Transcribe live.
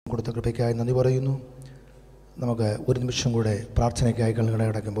കൊടുത്ത കൃപയ്ക്കായി നന്ദി പറയുന്നു. നമുക്ക് ഒരു നിമിഷം കൂടെ പ്രാർത്ഥനയ്ക്കായി കണ്ണുകളെ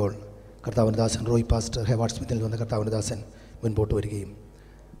അടയ്ക്കുമ്പോൾ കർത്താവിൻ്റെ ദാസൻ റോയ് പാസ്റ്റർ ഹെവാർഡ് സ്മിത്തിൽ നിന്ന് കർത്താവിൻ്റെ ദാസൻ മുൻപോട്ട് വരികയും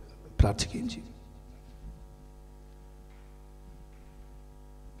പ്രാർത്ഥിക്കുകയും ചെയ്യും.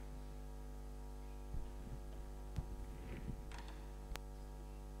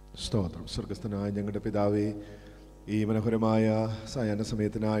 സ്തോത്രം. സ്വർഗസ്ഥനായ ഞങ്ങളുടെ പിതാവേ, ഈ മനോഹരമായ സായാഹ്ന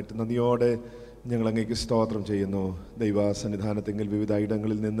സമയത്തിനായിട്ട് നന്ദിയോടെ ഞങ്ങൾ അങ്ങേക്ക് സ്തോത്രം ചെയ്യുന്നു. ദൈവസന്നിധാനത്തെങ്കിൽ വിവിധ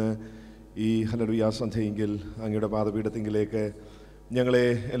ഇടങ്ങളിൽ നിന്ന് ഈ ഹല്ലേലൂയ സന്ധ്യയെങ്കിൽ അങ്ങയുടെ പാദപീഠത്തെങ്കിലേക്ക് ഞങ്ങളെ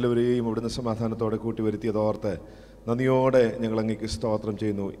എല്ലാവരെയും ഇവിടുന്ന് സമാധാനത്തോടെ കൂട്ടിവരുത്തിയതോർത്ത് നന്ദിയോടെ ഞങ്ങൾ അങ്ങേക്ക് സ്തോത്രം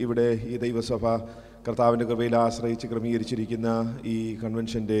ചെയ്യുന്നു. ഇവിടെ ഈ ദൈവസഭ കർത്താവിൻ്റെ കൃപയിൽ ആശ്രയിച്ച് ക്രമീകരിച്ചിരിക്കുന്ന ഈ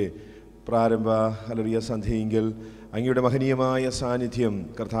കൺവെൻഷൻ്റെ പ്രാരംഭ ഹല്ലേലൂയ സന്ധ്യയെങ്കിൽ അങ്ങയുടെ മഹനീയമായ സാന്നിധ്യം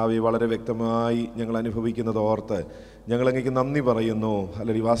കർത്താവെ വളരെ വ്യക്തമായി ഞങ്ങൾ അനുഭവിക്കുന്നതോർത്ത് ഞങ്ങൾ അങ്ങേക്ക് നന്ദി പറയുന്നു.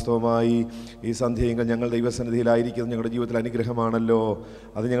 ഹല്ലേലൂയ. വാസ്തവമായി ഈ സന്ധ്യയെങ്കിൽ ഞങ്ങൾ ദൈവസന്നിധിയിലായിരിക്കുന്നത് ഞങ്ങളുടെ ജീവിതത്തിൽ അനുഗ്രഹമാണല്ലോ,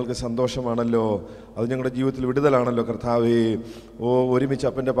 അത് ഞങ്ങൾക്ക് സന്തോഷമാണല്ലോ, അത് ഞങ്ങളുടെ ജീവിതത്തിൽ വിടുതലാണല്ലോ കർത്താവേ. ഒരുമിച്ച്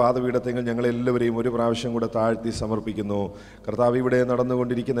അപ്പൻ്റെ പാദപീഠത്തെങ്കിൽ ഞങ്ങളെല്ലാവരെയും ഒരു പ്രാവശ്യം കൂടെ താഴ്ത്തി സമർപ്പിക്കുന്നു. കർത്താവ് ഇവിടെ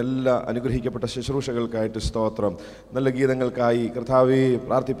നടന്നുകൊണ്ടിരിക്കുന്ന എല്ലാ അനുഗ്രഹിക്കപ്പെട്ട ശുശ്രൂഷകൾക്കായിട്ട് സ്തോത്രം. നല്ല ഗീതങ്ങൾക്കായി കർത്താവെ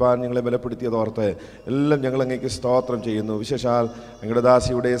പ്രാർത്ഥിപ്പാൻ ഞങ്ങളെ ബലപ്പെടുത്തിയതോർത്ത് എല്ലാം ഞങ്ങൾ അങ്ങേക്ക് സ്തോത്രം ചെയ്യുന്നു. വിശേഷാൽ ഞങ്ങളുടെ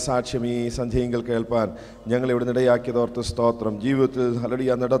ദാസിയുടെ സാക്ഷ്യം ഈ സന്ധ്യയെങ്കിൽ കേൾപ്പാൻ ഞങ്ങളിവിടെ ഇടയാക്കിയതോർത്ത് സ്തോത്രം. ജീവിതത്തിൽ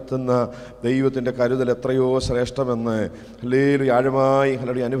ഹല്ലേലൂയ നടത്തുന്ന ദൈവത്തിൻ്റെ കരുതൽ എത്രയോ ശ്രേഷ്ഠമെന്ന് ഹല്ലേലൂയ ആഴമായി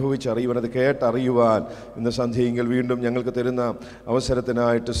ഹല്ലേലൂയ അനുഭവിച്ചറിയുവാൻ, അത് കേട്ടറിയുവാൻ ഇന്ന് സന്ധ്യയെങ്കിൽ വീണ്ടും ഞങ്ങൾക്ക് തരുന്ന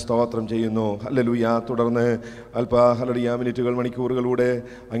അവസരത്തിനായിട്ട് സ്തോത്രം ചെയ്യുന്നു. ഹല്ലേലൂയ. തുടർന്ന് ഹല്ലേലൂയ മിനിറ്റുകൾ മണിക്കൂറുകളിലൂടെ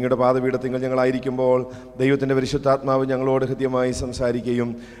അങ്ങയുടെ പാദപീഠത്തിൽ ഞങ്ങളായിരിക്കുമ്പോൾ ദൈവത്തിൻ്റെ പരിശുദ്ധാത്മാവ് ഞങ്ങളോട് ഹൃദ്യമായി സംസാരിക്കുകയും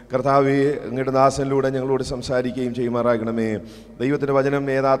കർത്താവേ അങ്ങയുടെ ദാസനിലൂടെ ഞങ്ങളോട് സംസാരിക്കുകയും ചെയ്യുമാറാകണമേ. ദൈവത്തിൻ്റെ വചനം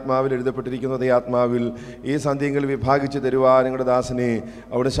ഏതാത്മാവിൽ എഴുതപ്പെട്ടിരിക്കുന്നു അതേ ആത്മാവിൽ ഈ സന്ധ്യയെങ്കിൽ വിഭാഗിച്ച് തരുവാൻ ഞങ്ങളുടെ ദാസനെ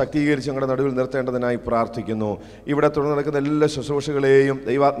അവിടെ ശക്തീകരിച്ച് ഞങ്ങളുടെ നടുവിൽ നിർത്തേണ്ടതിനായി പ്രാർത്ഥിക്കുന്നു. ഇവിടെ തുടർന്ന് നടക്കുന്ന എല്ലാ ശുശ്രൂഷകളെയും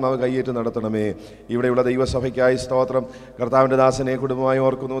ദൈവാത്മാവ് കൈയേറ്റ് നടത്തണമേ. ഇവിടെയുള്ള ദൈവസഭയ്ക്കായി സ്തോത്രം. കർത്താവിൻ്റെ ദാസനെ കുടുംബമായി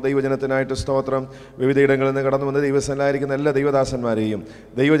ഓർക്കുന്നു. ദൈവജനത്തിനായിട്ട് സ്തോത്രം. വിവിധ ഇടങ്ങളിൽ നിന്ന് കടന്നു വന്ന് ദൈവസനിലായിരിക്കുന്ന എല്ലാ ദൈവദാസന്മാരെയും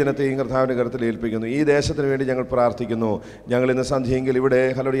ദൈവജനത്തെയും കർത്താവിൻ്റെ കരത്തിൽ ഏൽപ്പിക്കുന്നു. ഈ ദേശത്തിന് വേണ്ടി ഞങ്ങൾ പ്രാർത്ഥിക്കുന്നു. ഞങ്ങൾ ഇന്ന് സന്ധ്യയെങ്കിൽ ഇവിടെ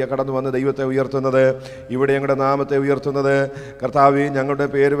ഹല്ലേലൂയ കടന്നു വന്ന് ദൈവത്തെ ഉയർത്തുന്നത്, ഇവിടെ ഞങ്ങളുടെ നാമത്തെ ഉയർത്തുന്നത് കർത്താവേ ഞങ്ങളുടെ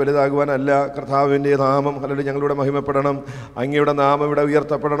പേര് വലുതാകുവാനല്ല, കർത്താവിൻ്റെ നാമം ഹല്ലേലൂയ ഞങ്ങളുടെ മഹിമപ്പെടണം, അങ്ങയുടെ നാമം ഇവിടെ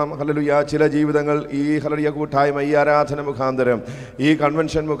ഉയർത്തപ്പെടണം. ഹല്ലേലൂയ. ചില ജീവിതങ്ങൾ ഈ ഹല്ലേലൂയ കൂട്ടായ്മ, ഈ ആരാധന മുഖാന്തരം, ഈ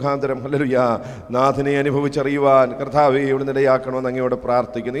കൺവെൻഷൻ മുഖാന്തരം ഹല്ലേലൂയ നാഥനെ അനുഭവിച്ചറിയുവാൻ കർത്താവേ ഇവിടുന്ന് ഇടയാക്കണമെന്ന് അങ്ങയോട്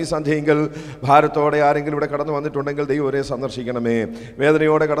പ്രാർത്ഥിക്കുന്നു. ഈ സന്ധ്യയെങ്കിൽ ഭാരത്തോടെ ആരെങ്കിലും ഇവിടെ കടന്നു വന്നിട്ടുണ്ടെങ്കിൽ ദൈവം അവരെ സന്ദർശിക്കണമേ.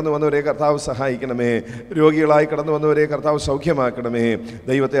 വേദനയോടെ കടന്നു വന്നവരെ കർത്താവ് സഹായിക്കണമേ. രോഗികളായി കടന്നു വന്നവരെ കർത്താവ് സൗഖ്യമാക്കണമേ.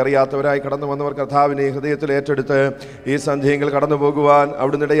 ദൈവത്തെ അറിയാത്തവരായി കടന്നു വന്നവർ കർത്താവിനെ ഹൃദയത്തിൽ ഏറ്റെടുത്ത് ഈ സന്ധ്യയെങ്കിൽ കടന്നു പോകുവാൻ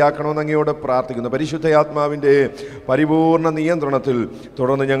അവിടുന്ന് ഇടയാക്കണമെന്ന് അങ്ങയോട് പ്രാർത്ഥിക്കുന്നു. പരിശുദ്ധയാത്മാവിൻ്റെ പരിപൂർണ നിയന്ത്രണത്തിൽ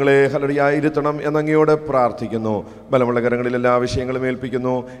തുടർന്ന് ഞങ്ങളെ ഹല്ലേലൂയ ഇരുത്തണം എന്നങ്ങയോട് പ്രാർത്ഥിക്കുന്നു. ബലമുള്ള കരങ്ങളിൽ എല്ലാ വിഷയങ്ങളും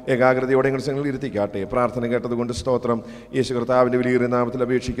ഏൽപ്പിക്കുന്നു. ഏകാഗ്രതയോടെ ഞങ്ങൾ ഇരുത്തിക്കാട്ടെ. പ്രാർത്ഥന കേട്ടതുകൊണ്ട് സ്തോത്രം. യേശു കർത്താവിൻ്റെ വലിയ നാമത്തിൽ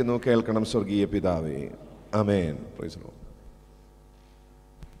അപേക്ഷിക്കുന്നു. കേൾക്കണം സ്വർഗീയ പിതാവേ. ആമേൻ. Praise the Lord.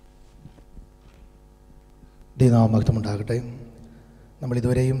 ദൈവനാമമഹത്വമുണ്ടാകട്ടെ.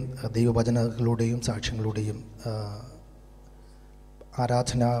 നമ്മളിതുവരെയും ദൈവവചനങ്ങളിലൂടെയും സാക്ഷ്യങ്ങളിലൂടെയും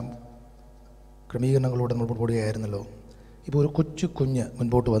ആരാധന ക്രമീകരണങ്ങളിലൂടെ നമ്മൾ മുൻപോടുകയായിരുന്നല്ലോ. ഇപ്പോൾ ഒരു കുഞ്ഞ്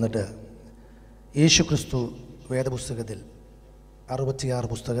മുൻപോട്ട് വന്നിട്ട് യേശു ക്രിസ്തു വേദപുസ്തകത്തിൽ 66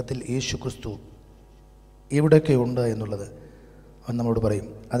 പുസ്തകത്തിൽ യേശു ക്രിസ്തു എവിടെയൊക്കെ ഉണ്ട് എന്നുള്ളത് അവൻ നമ്മളോട് പറയും.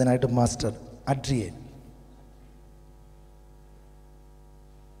 അതിനായിട്ട് master Adrian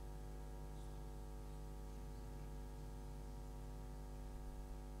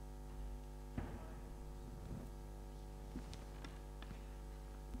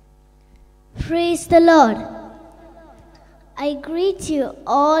Praise the Lord. I greet you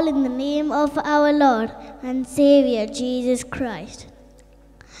all in the name of our Lord and Savior Jesus Christ.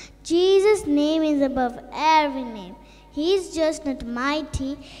 Jesus' name is above every name. He is just not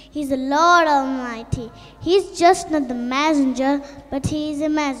mighty, He is the Lord Almighty. He is just not the messenger, but He is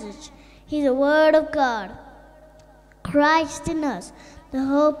a message. He is the Word of God. Christ in us, the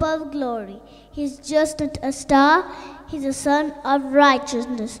hope of glory. He is just not a star, He is the Son of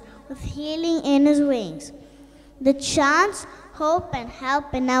righteousness, with healing in His wings. The chance, hope and help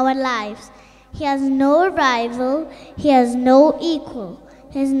in our lives. He has no rival, He has no equal.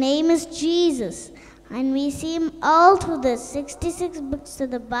 His name is Jesus, and we see Him all through the 66 books of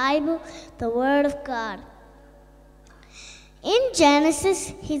the Bible, the Word of God. In Genesis,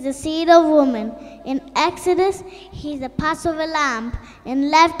 He's the seed of woman. In Exodus, He's the Passover lamb. In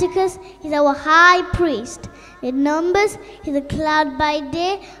Leviticus, He's our high priest. In Numbers, He's a cloud by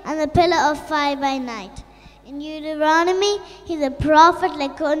day and the pillar of fire by night. In Deuteronomy, He's a prophet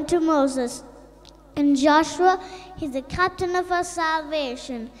like unto Moses. In Joshua, he's the captain of our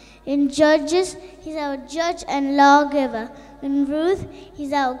salvation. In Judges, he's our judge and lawgiver. In Ruth,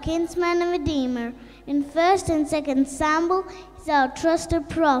 he's our kinsman and redeemer. In 1st and 2nd Samuel, he's our trusted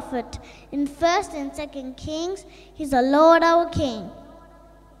prophet. In 1st and 2nd Kings, he's the Lord our King.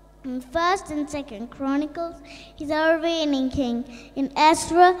 In 1st and 2nd Chronicles, he's our reigning king. In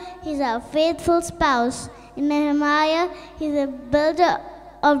Ezra, he's our faithful spouse. In Nehemiah, he's a builder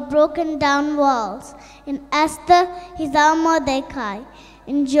of broken down walls. In Esther, he's our Mordecai.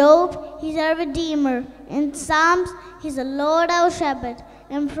 In Job, he's our redeemer. In Psalms, he's the Lord our shepherd.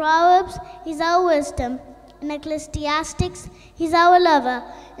 In Proverbs, he's our wisdom. In Ecclesiastes, he's our lover.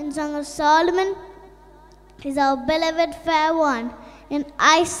 In Song of Solomon, he's our beloved fair one. In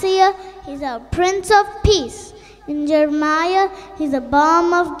Isaiah, he's our Prince of Peace. In Jeremiah, he's the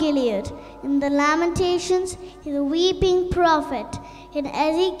balm of Gilead. In the Lamentations, he's a weeping prophet. In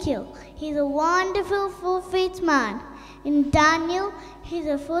Ezekiel, he's a wonderful full-faced man. In Daniel, he's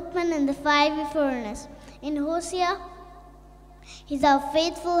a footman in the fiery furnace. In Hosea, he's our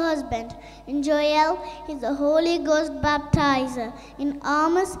faithful husband. In Joel, he's the Holy Ghost baptizer. In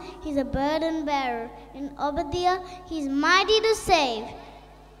Amos, he's a burden bearer. In Obadiah, he's mighty to save.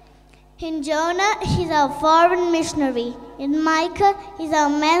 In Jonah, he's our foreign missionary. In Micah, he's our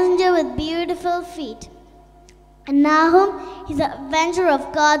messenger with beautiful feet. In Nahum, he's the avenger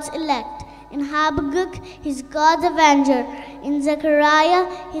of God's elect. In Habakkuk, he's God's avenger. In Zechariah,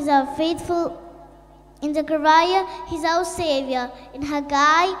 he's our faithful. In Zechariah, he's our savior. In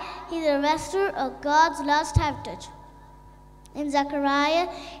Haggai, he's the restorer of God's lost heritage. In Zechariah,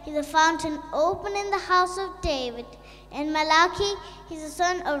 he's a fountain open in the house of David. In Malachi, he's the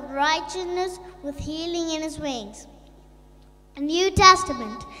son of righteousness with healing in his wings. In New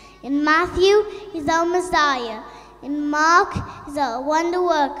Testament, in Matthew, he's our Messiah. In Mark, he's our wonder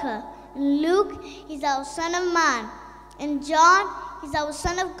worker. In Luke, he's our Son of Man. In John, he's our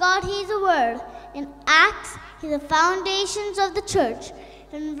Son of God, he's the Word. In Acts, he's the foundations of the church.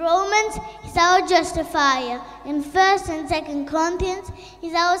 In Romans, he's our justifier. In 1st and 2nd Corinthians,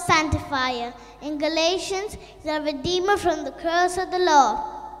 he's our sanctifier. In Galatians, he's our redeemer from the curse of the law.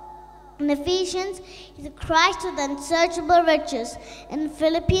 In Ephesians, he's a Christ with unsearchable riches. In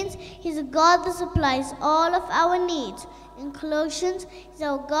Philippians, he's a God that supplies all of our needs. In Colossians, he's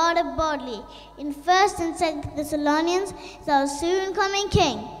our God of bodily. In 1st and 2nd Thessalonians, he's our soon-coming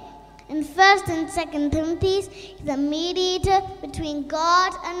King. In 1st and 2nd Timothy, he's a mediator between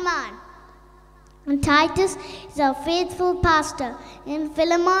God and man. In Titus, he's our faithful pastor. In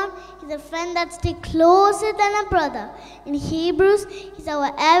Philemon, he's a friend that sticks closer than a brother. In Hebrews, he's our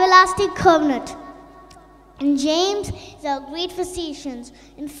everlasting covenant. In James, he's our great physician.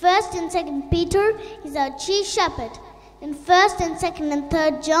 In 1st and 2nd Peter, he's our chief shepherd. In 1st and 2nd and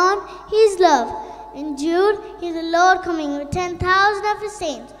 3rd John, he is love. In Jude, he's the Lord coming with 10,000 of his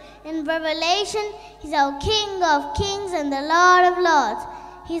saints. In Revelation, he's our King of kings and the Lord of lords.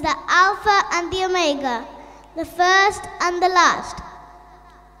 He's the Alpha and the Omega, the first and the last,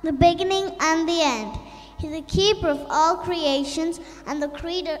 the beginning and the end. He's the keeper of all creations and the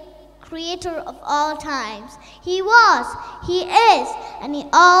creator of all times. He was, he is, and he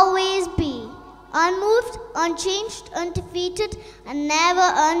always be. Unmoved, unchanged, undefeated, and never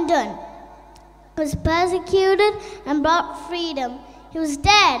undone. He was persecuted and brought freedom. He was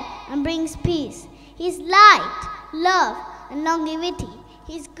dead and brings peace. He is light, love, and longevity.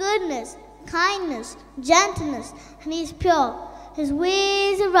 His goodness, kindness, gentleness, and he is pure. His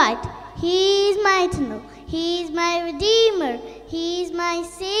ways are right. He is my eternal. He is my redeemer. He is my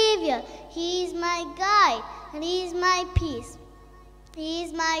savior. He is my guide, and he is my peace. He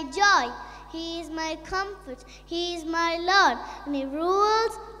is my joy. He is my comfort. He is my Lord, and he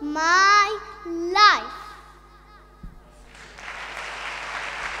rules my life.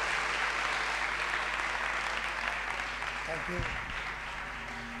 Thank you.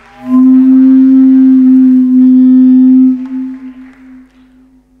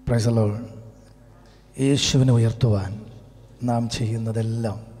 Praise the Lord. യേശുവിനെ ഉയർത്തുവാൻ നാം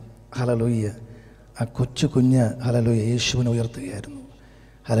ചെയ്യുന്നതെല്ലാം hallelujah. ആ കൊച്ചു കുഞ്ഞ് hallelujah യേശുവിനെ ഉയർത്തുകയായിരുന്നു.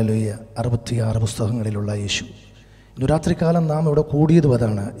 Hallelujah. 66 പുസ്തകങ്ങളിലുള്ള യേശു. ഇന്ന് രാത്രികാലം നാം ഇവിടെ കൂടിയതും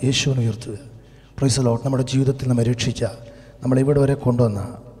അതാണ്, യേശുവിനെ ഉയർത്തുക. Praise the Lord. നമ്മുടെ ജീവിതത്തിൽ നമ്മെ രക്ഷിച്ച, നമ്മളിവിടെ വരെ കൊണ്ടുവന്ന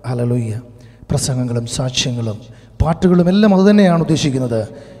ഹല്ലേലൂയ പ്രസംഗങ്ങളും സാക്ഷ്യങ്ങളും പാട്ടുകളും എല്ലാം അതുതന്നെയാണ് ഉദ്ദേശിക്കുന്നത്.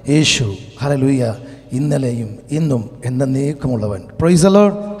 യേശു ഹല്ലേലൂയ ഇന്നലെയും ഇന്നും എന്നേക്കുമുള്ളവൻ. Praise the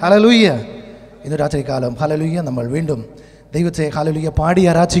Lord. ഹല്ലേലൂയ. ഇന്ന് രാത്രികാലം ഹല്ലേലൂയ നമ്മൾ വീണ്ടും ദൈവത്തെ ഹല്ലേലൂയ പാടി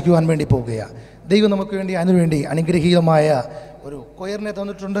ആരാധിക്കുവാൻ വേണ്ടി പോവുകയാണ്. ദൈവം നമുക്ക് വേണ്ടി അതിനുവേണ്ടി അനുഗ്രഹീതമായ ഒരു കൊയറിനെ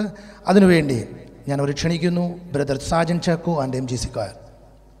തന്നിട്ടുണ്ട്. അതിനുവേണ്ടി ഞാൻ ഒരു ക്ഷണിക്കുന്നു brother Sajan Chacko and MGC choir.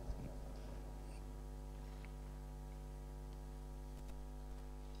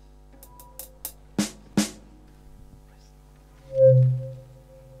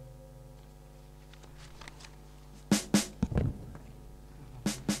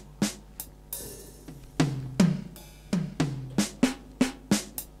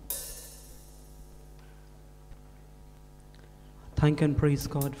 thank and praise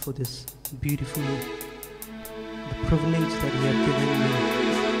God for this beautiful the privilege that He has given me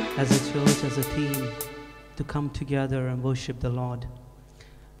as a church, as a team, to come together and worship the Lord.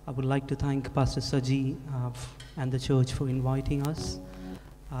 I would like to thank Pastor Saji and the church for inviting us.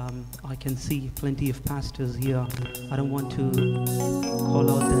 I can see plenty of pastors here. I don't want to call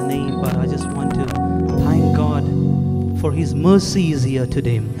out their name, but I just want to thank God for His mercies here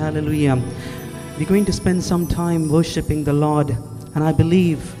today. Hallelujah. We're going to spend some time worshiping the Lord, and I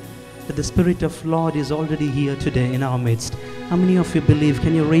believe that the Spirit of Lord is already here today in our midst. How many of you believe?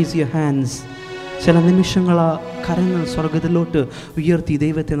 Can you raise your hands? ചില നിമിഷങ്ങൾ ആ കരങ്ങൾ സ്വർഗ്ഗത്തിലോട്ട് ഉയർത്തി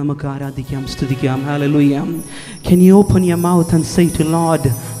ദൈവത്തെ നമുക്ക് ആരാധിക്കാം, സ്തുതിക്കാം. Hallelujah. Can you open your mouth and say to Lord,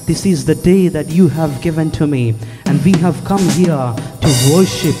 this is the day that you have given to me, and we have come here to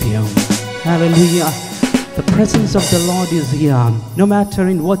worship you. Hallelujah. The presence of the Lord is here. No matter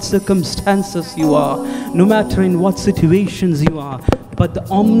in what circumstances you are, no matter in what situations you are, but the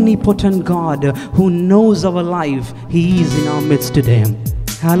omnipotent God who knows our life, He is in our midst today.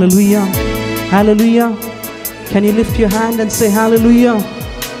 Hallelujah. Hallelujah. Can you lift your hand and say hallelujah?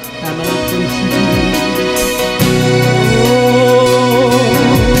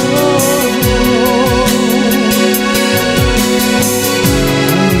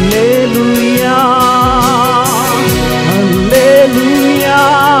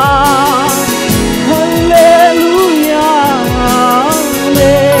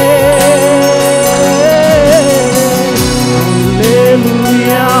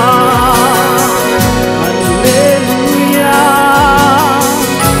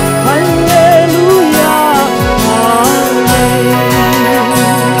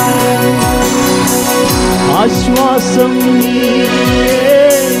 ആശ്വാസം നീയേ,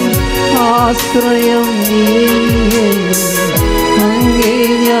 ആശ്രയം നീയേ, അങ്ങേ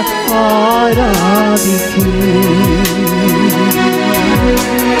ഞാൻ ആരാധിക്കും.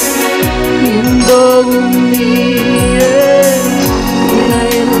 ഇമ്പവും നീയേ,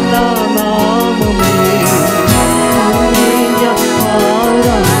 വിലയുള്ള നാമമേ, അങ്ങേ ഞാൻ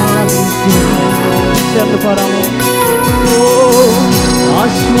ആരാധിക്കും. ചേർന്ന് പാടാമോ?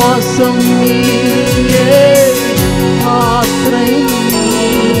 ആശ്വാസം നീയേ, ആശ്രയം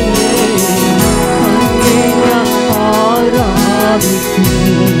നീയേ, അങ്ങേ ഞാൻ ആരാധിക്കും.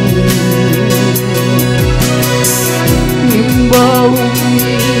 ഇമ്പവും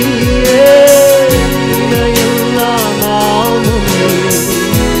നീയേ, വിലയുള്ള നാമമേ,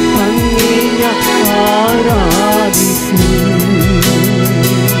 അങ്ങേ ഞാൻ ആരാധിക്കും.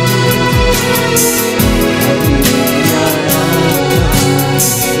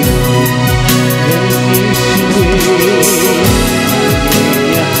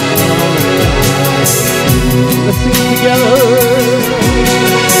 Let's sing together.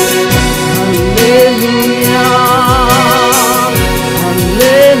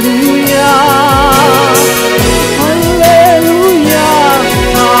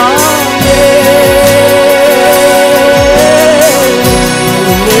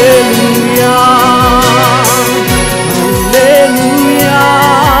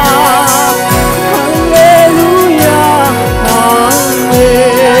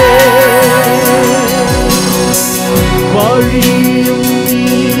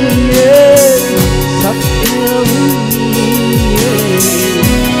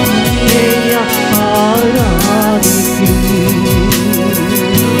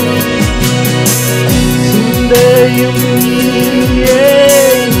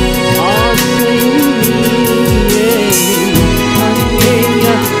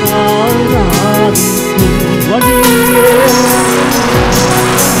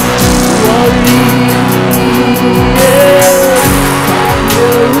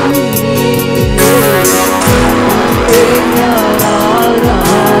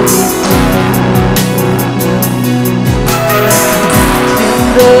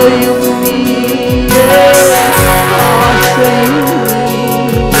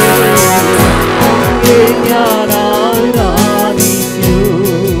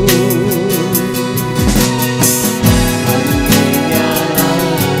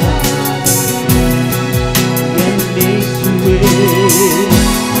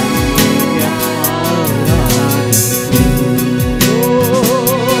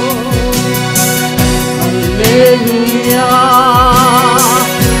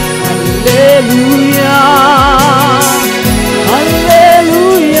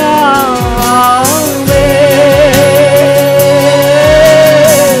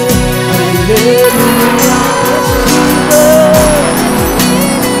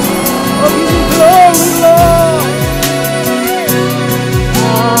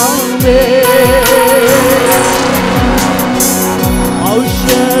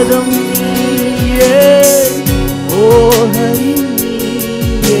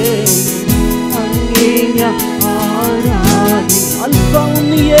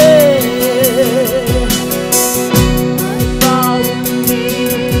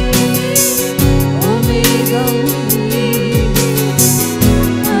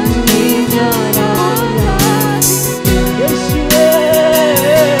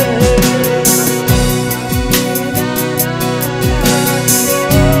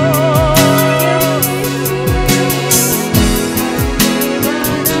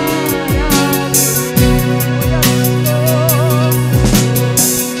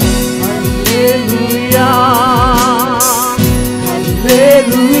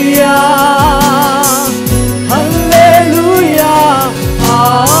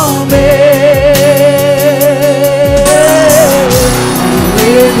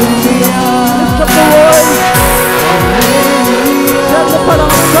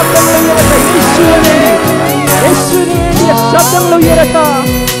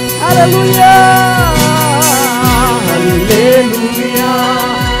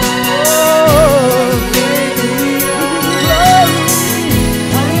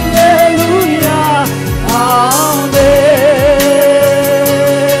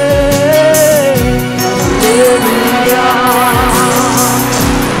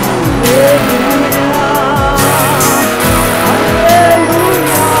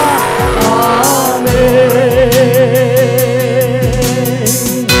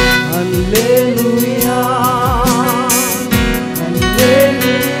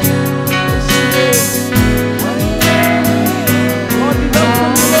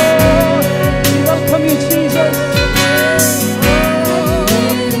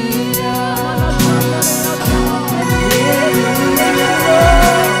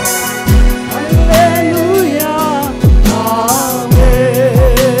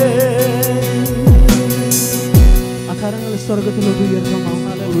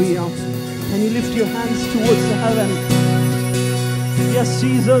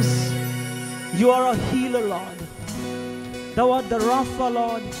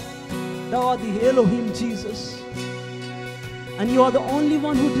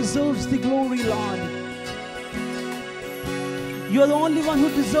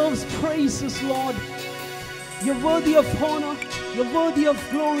 Lord, you're worthy of honor, you're worthy of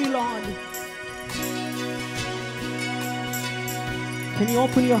glory, Lord. Can you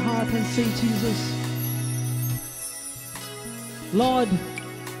open your heart and say, Jesus, Lord,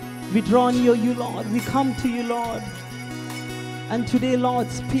 we draw near you, Lord, we come to you, Lord, and today, Lord,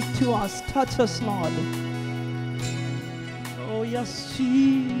 speak to us, touch us, Lord. Oh yes,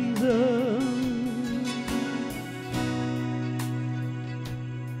 Jesus.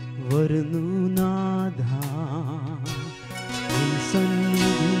 വരുന്നു നാഥാ നിൻ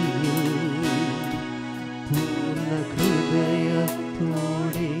സന്നിധിയിൽ പൂർണ്ണ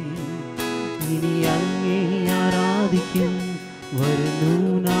ഹൃദയത്തോടെ ഇനി അങ്ങേ ആരാധിക്കും വരുന്നു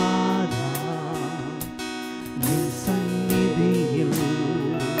നാഥാ നിൻ സന്നിധിയിൽ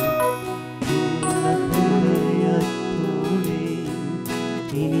പൂർണ്ണ ഹൃദയത്തോടെ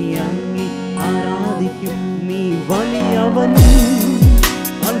ഇനി അങ്ങേ ആരാധിക്കും നീ വലിയവൻ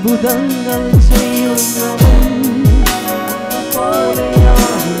അത്ഭുതങ്ങൾ ചെയ്യുന്നവൻ അങ്ങേ പോലെ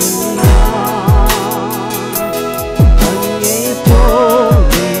ആരുമില്ല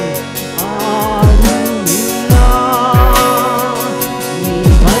നീ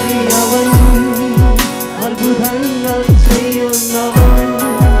വലിയവൻ അത്ഭുതങ്ങൾ ചെയ്യുന്നവൻ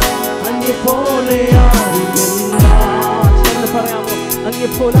അങ്ങേ പോലെ ആരുമില്ല ചേർന്ന് പറയാമോ അങ്ങേ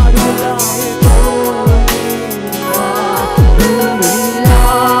പോലെ ആരുമില്ല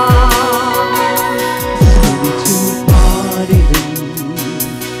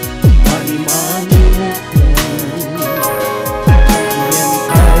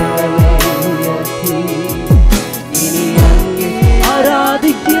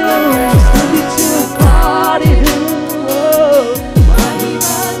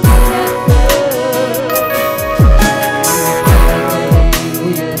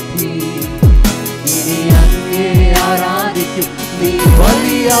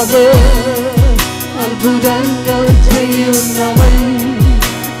അത്ഭുതങ്ങൾ ചെയ്യുന്നവൻ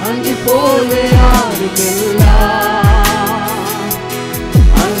അങ്ങേ പോലെ ആരുമില്ല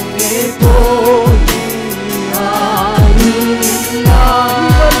അങ്ങേ പോലെ ആരുമില്ല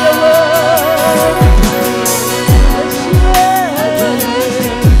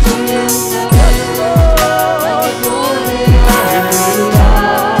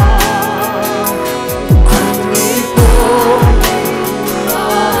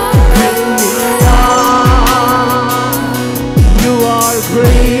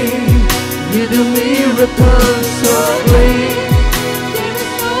miracles so great.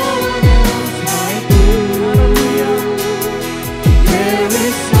 There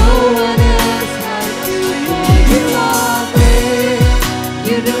is no one else like you. You are great.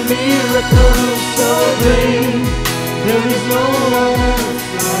 You do miracles so great. There is no one else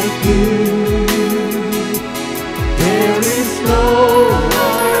like you. There is no one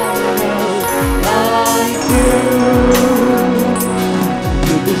else like you.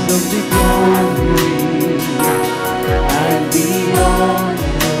 You deserve the glory and the honor.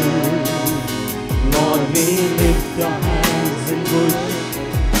 Lord, we lift our hands in worship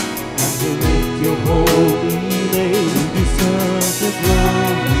as we lift your holy name. You deserve the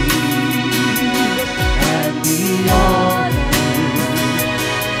glory and the honor.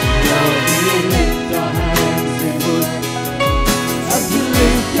 Lord, we lift our hands in worship as we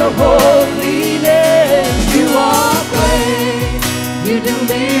lift your holy name. You are great. You do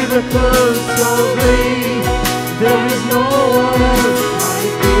miracles so great. There is no one else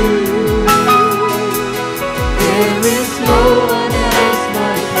like you. no one else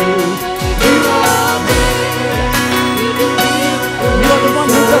like you. You are there. You are the one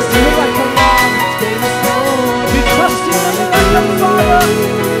who does miracles, Lord. There is no one. We trust you in the miracle, Father.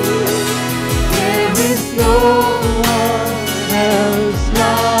 There is no one else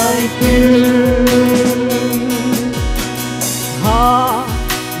like you.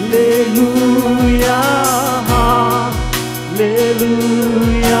 Hallelujah, hallelujah,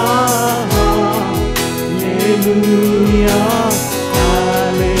 hallelujah, hallelujah,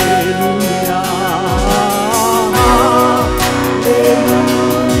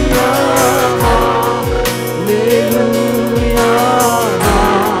 hallelujah,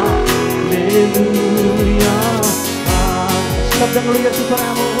 hallelujah. ശബ്ദങ്ങൾ ഉയർത്തി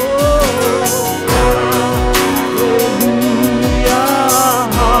പറയാമോ?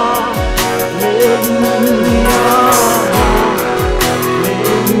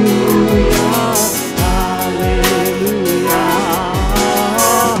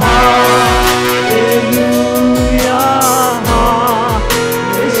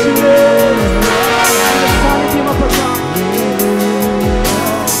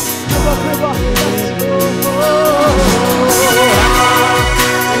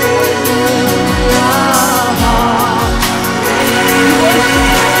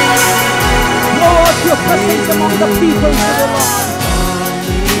 Among the people to the Lord.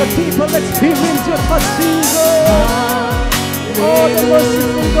 The people experience your touch, Jesus. Oh, the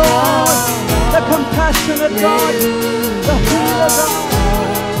merciful God, the compassionate God, the healer God.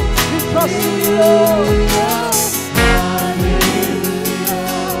 We trust in you.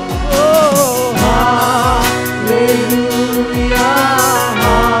 Oh, hallelujah,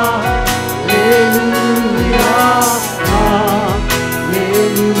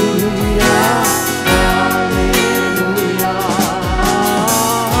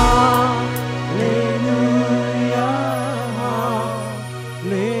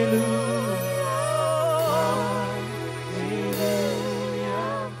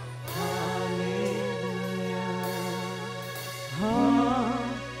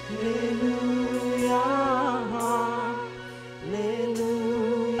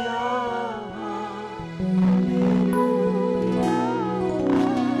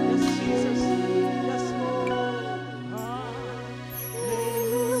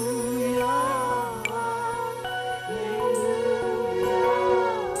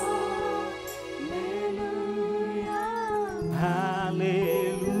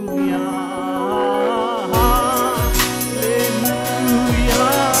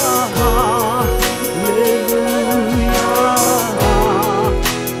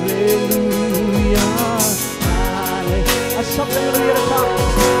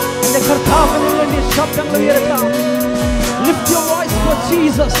 lift your voice for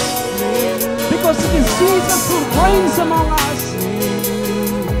Jesus, because it is Jesus who reigns among us.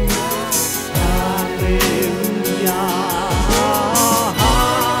 Hallelujah,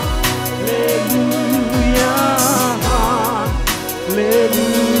 hallelujah, hallelujah,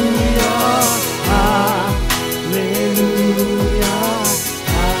 hallelujah,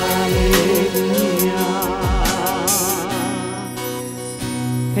 hallelujah.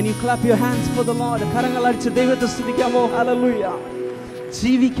 Can you clap your hands for the Lord? കരങ്ങൾ അടിച്ച് ദൈവത്തെ സ്തുതിക്കാമോ? Hallelujah.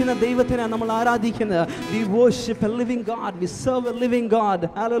 ജീവിക്കുന്ന ദൈവത്തിനെ നമ്മൾ ആരാധിക്കുന്നത്. We worship a living God. We serve a living God.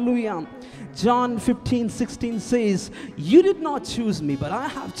 Hallelujah. John 15:16 says, you did not choose me, but I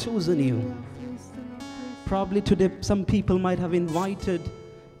have chosen you. Probably today some people might have invited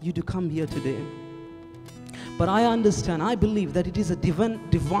you to come here today. But I understand, I believe that it is a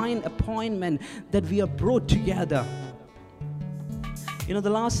divine appointment that we are brought together. You know,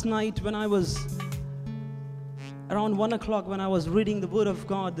 the last night when I was around 1 o'clock, when I was reading the Word of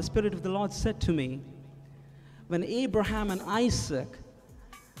God, the Spirit of the Lord said to me, when Abraham and Isaac,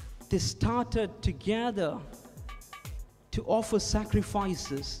 they started together to offer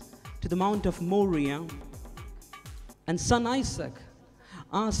sacrifices to the Mount of Moriah, and son Isaac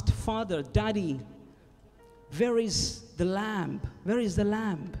asked father, Daddy, where is the lamb? Where is the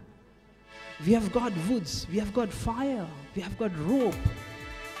lamb? We have got woods, we have got fire, we have got rope,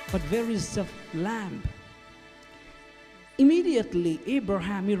 but where is the lamb? Immediately,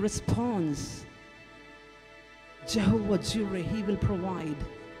 Abraham, he responds, Jehovah Jireh, he will provide.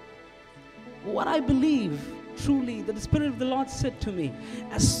 What I believe, truly, that the Spirit of the Lord said to me,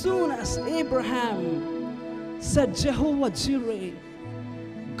 as soon as Abraham said, Jehovah Jireh,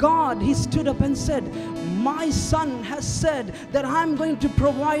 God, he stood up and said, my son has said that I'm going to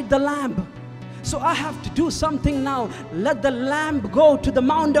provide the lamb. So I have to do something now. Let the lamb go to the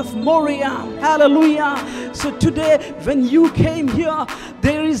Mount of Moriah. Hallelujah. So today when you came here,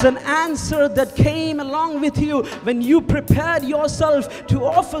 there is an answer that came along with you. When you prepared yourself to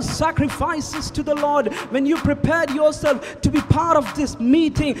offer sacrifices to the Lord, when you prepared yourself to be part of this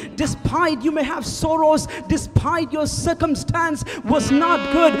meeting, despite you may have sorrows, despite your circumstance was not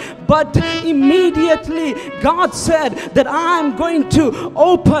good, but immediately God said that I am going to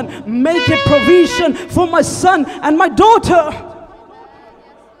make a provision for my son and my daughter.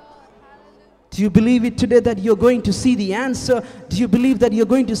 Do you believe it today that you're going to see the answer? Do you believe that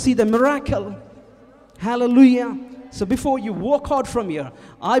you're going to see the miracle? Hallelujah. So before you walk out from here,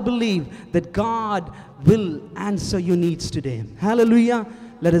 I believe that God will answer your needs today. Hallelujah.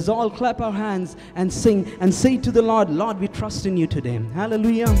 Let us all clap our hands and sing and say to the Lord, Lord, we trust in you today.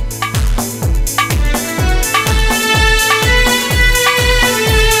 Hallelujah.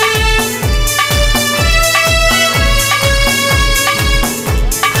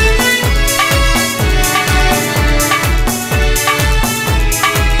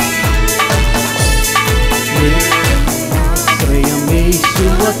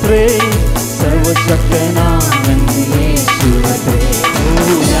 സർവശക്തനാമൻ യേശുവത്രേ.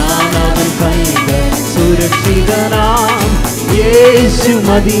 ഞാനവൻ കൈകൾ സുരക്ഷിതനാം യേശു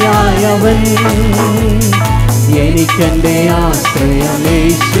മതിയായവൻ. എനിക്കെന്റെ ആശ്രയം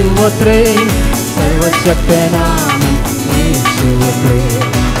യേശുവത്രേ. സർവശക്തനാമൻ യേശുവത്രേ.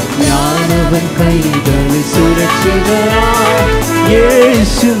 ഞാനവൻ കൈകൾ സുരക്ഷിതനാം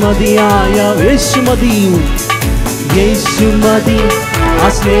യേശു മതിയായ യേശു മതി. യേശു മതി, ആ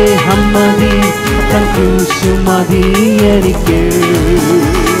സ്നേഹം മതി, തൻ ക്രൂശ് മതി എനിക്ക്.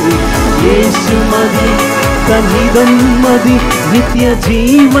 യേശു മതി, തൻ ഹിതം മതി,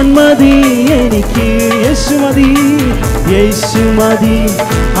 നിത്യജീവൻ മതി എനിക്ക്. യേശു മതി, യേശു മതി,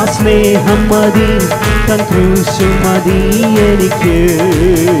 ആ സ്നേഹം മതി, തൻ ക്രൂശ് മതി എനിക്ക്.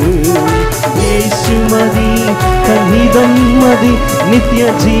 യേശു മതി, തൻ ഹിതം മതി,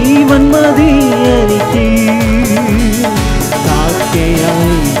 നിത്യജീവൻ മതി എനിക്ക്.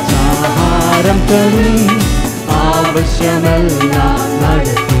 ആഹാരം തരും, ആവശ്യമെല്ലാം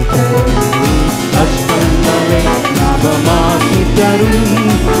നടത്തി തരും, കഷ്ടങ്ങളെ ലാഭമാക്കി തരും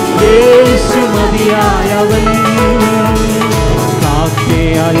യേശു മതിയായവൻ.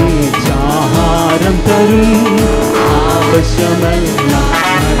 കാക്കയായി ആഹാരം തരും, ആവശ്യമെല്ലാം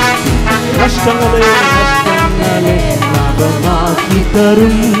നടത്തി കഷ്ടങ്ങളെ ലാഭമാക്കി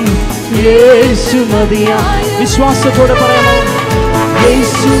തരും യേശു മതിയായ. വിശ്വാസത്തോടെ പറയാമോ?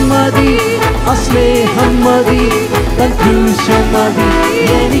 യേശു മതി, ആ സ്നേഹം മതി, തൻ ക്രൂശ് മതി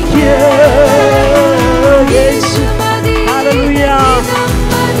എനിക്ക്. യേശു മതി, ഹല്ലേലൂയ,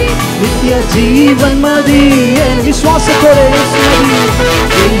 നിത്യജീവൻ മതി. വിശ്വാസത്തോടെ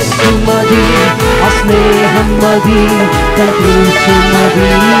യേശു മതി, ആ സ്നേഹം മതി, തൻ ക്രൂശ് മതി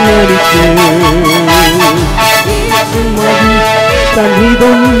എനിക്ക്. യേശു മതി, തൻ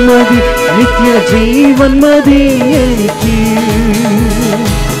ഹിതം മതി, നിത്യജീവൻ മതി എനിക്ക്.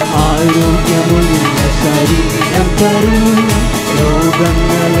 ആരോഗ്യമുള്ള ശരീരം തരും,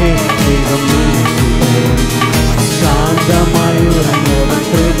 രോഗങ്ങളെ ദൈവം നീക്കും. ശാന്തമായുറങ്ങവൻ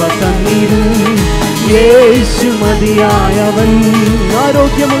കൃപ തന്നിരും യേശു മതിയായവൻ.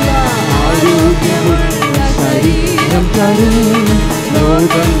 ആരോഗ്യമുള്ള ശരീരം തരും,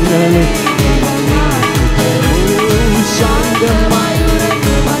 രോഗങ്ങളെ ദൈവം നീക്കും.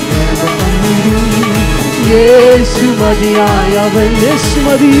 ശാന്തമായുറങ്ങവൻ കൃപ തന്നിരും യേശു മതിയായവൻ. യേശു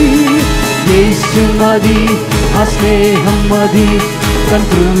മതി, യേശു മതി, ആ സ്നേഹം മതി, തൻ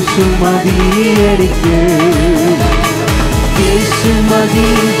ക്രൂശ് മതി എനിക്ക്. യേശു മതി,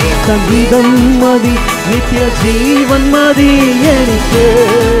 തൻ ഹിതം മതി, നിത്യജീവൻ മതി എനിക്ക്.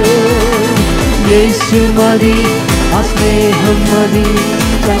 യേശു മതി, ആ സ്നേഹം മതി,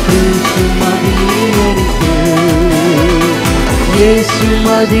 തൻ ക്രൂശ് മതി എനിക്ക്. യേശു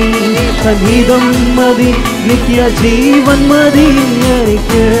മതി, തൻ ഹിതം മതി, നിത്യജീവൻ മതി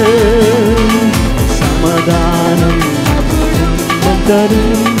എനിക്ക്. സമാധാനം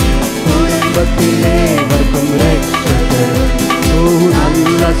തരും, കുടുംബത്തിലേവർക്കും രക്ഷ തരും.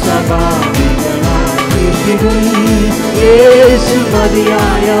 നല്ല സ്വഭാവികളായിരിക്കും യേശു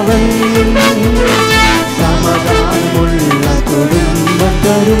മതിയായവൻ. സമാധാനമുള്ള കുടുംബം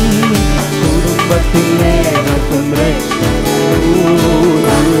തരും, കുടുംബത്തിലേവർക്കും രക്ഷ.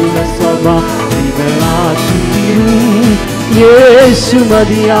 നല്ല സ്വഭാവികളാക്കിരും യേശു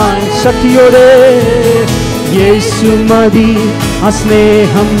മതിയായ. ശക്തിയോടെ യേശു മതി, ആ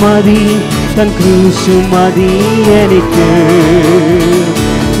സ്നേഹം മതി, തൻ ക്രൂശ് മതി എനിക്ക്.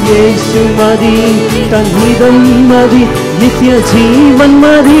 യേശു മതി, തൻ ഹിതം മതി, നിത്യജീവൻ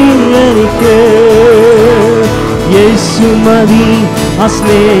മതി എനിക്ക്. യേശു മതി, ആ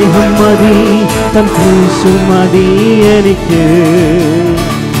സ്നേഹം മതി, തൻ ക്രൂശ് മതി എനിക്ക്.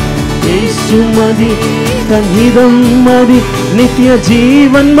 യേശു മതി, തൻ ഹിതം മതി,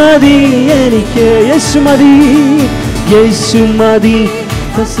 നിത്യജീവൻ മതി എനിക്ക്. യേശു മതി, യേശു മതി,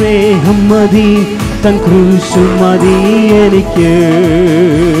 തൻ സ്നേഹം മതി, തൻ ക്രൂശ് മതി എനിക്ക്.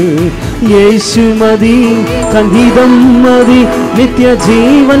 യേശു മതി, തൻ ഹിതം മതി,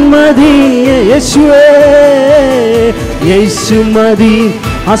 നിത്യജീവൻ മതി. യേശുവേ, യേശു മതി,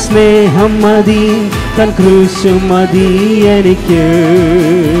 ആ സ്നേഹം മതി, തൻ ക്രൂശ് മതി എനിക്ക്.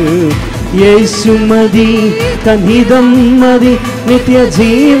 യേശു മതി, തൻ ഹിതം മതി,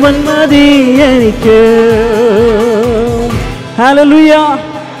 നിത്യജീവൻ മതി എനിക്ക്. ഹല്ലേലൂയ.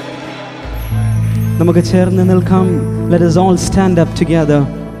 നമുക്ക് ചേർന്ന് നിൽക്കാം. Let us all stand up together.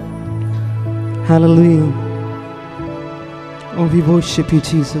 Hallelujah. Oh, we worship you,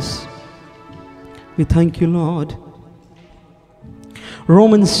 Jesus. We thank you, Lord.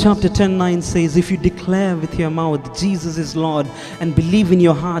 Romans chapter 10:9 says, if you declare with your mouth Jesus is Lord and believe in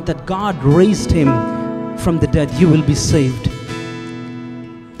your heart that God raised him from the dead, you will be saved.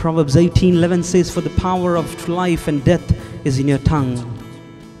 Proverbs 18:11 says, for the power of life and death is in your tongue.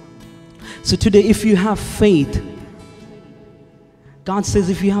 So today, if you have faith, God says,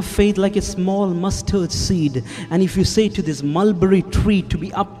 if you have faith like a small mustard seed, and if you say to this mulberry tree to be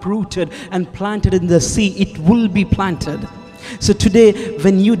uprooted and planted in the sea, it will be planted. So today,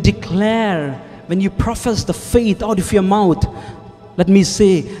 when you declare, when you profess the faith out of your mouth, let me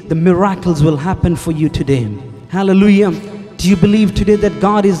say, the miracles will happen for you today. Hallelujah. Do you believe today that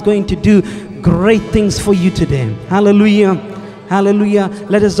God is going to do great things for you today? Hallelujah. Hallelujah.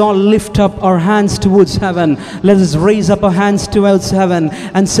 Let us all lift up our hands towards heaven. Let us raise up our hands towards heaven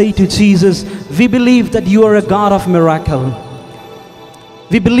and say to Jesus, we believe that you are a God of miracle.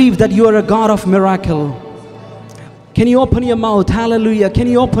 We believe that you are a God of miracle. Can you open your mouth? Hallelujah. Can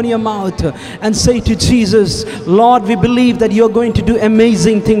you open your mouth and say to Jesus, Lord, we believe that you're going to do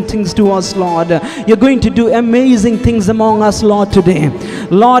amazing things to us, Lord. You're going to do amazing things among us, Lord, today.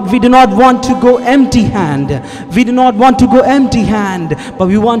 Lord, we do not want to go empty hand. We do not want to go empty hand, but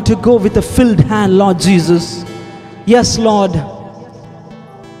we want to go with a filled hand, Lord Jesus. Yes, Lord.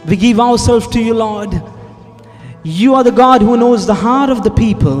 We give ourselves to you, Lord. You are the God who knows the heart of the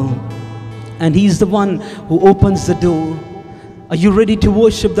people. And he's the one who opens the door. Are you ready to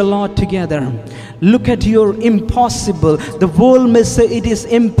worship the Lord together? Look at your impossible. The world may say it is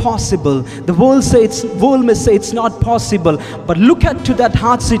impossible. The world may say it's not possible. But look at to that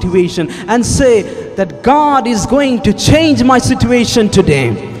hard situation and say that God is going to change my situation today.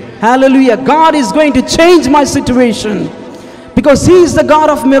 Hallelujah. God is going to change my situation because he is the God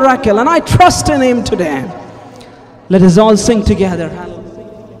of miracle, and I trust in him today. Let us all sing together.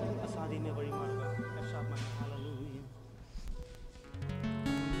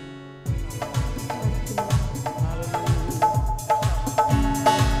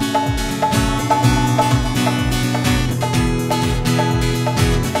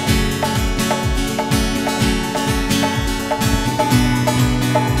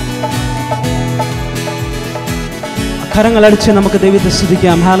 കരങ്ങളടിച്ച് നമുക്ക് ദൈവത്തെ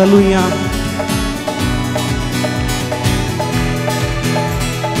സ്തുതിക്കാം. Hallelujah.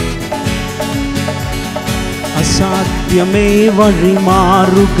 അസാധ്യമേ വഴി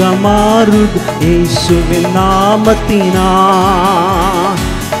മാറുക യേശുവിൻ നാമത്തിനാ.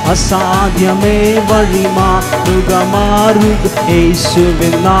 അസാധ്യമേ വഴി മാറുക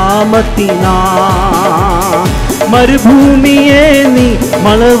യേശുവിൻ നാമത്തിനാ. മരുഭൂമിയെ നീ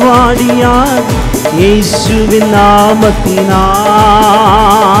മലർവാടിയായി യേശുവിൻ നാമത്തിനാ.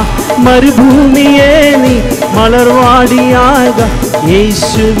 മരുഭൂമിയെ നീ മലർവാടിയാക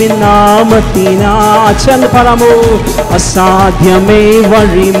യേശുവിൻ നാമത്തിനാ. ചന്ദ് പരമോ അസാധ്യമേ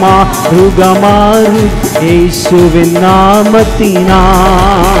വഴി മാറുക യേശുവിൻ നാമത്തിനാ.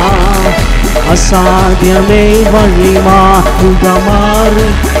 അസാധ്യമേ വഴി മാറുക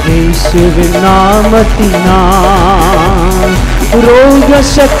യേശുവിൻ നാമത്തിനാ.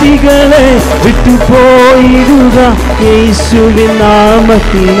 രോഗശക്തികളെ വിട്ടുപോയിടുക യേശുവിൻ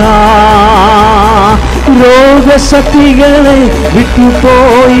നാമത്തിനാ. രോഗശക്തികളെ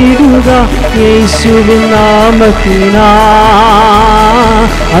വിട്ടുപോയിടുക യേശുവിൻ നാമത്തിനാ.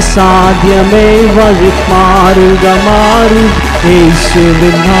 അസാധ്യമേ വഴി മാറുക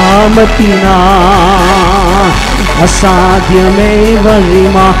യേശുവിൻ നാമത്തിനാ. അസാധ്യമേ വഴി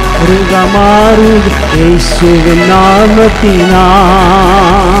മാറുക യേശുവിൻ നാമത്തിനാ.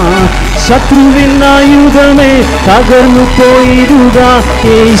 ശത്രുവിനായുധമേ തകർന്നു പോയിടുക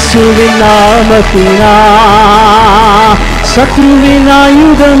യേശുവിൻ നാമത്തിനാ.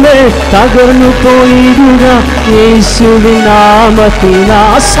 ശത്രുവിനായുധമേ തകർന്നു പോയിടുക യേശുവിൻ നാമത്തിനാ.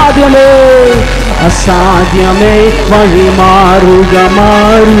 അസാധ്യമേ അസാധ്യമേ വഴിമാറുക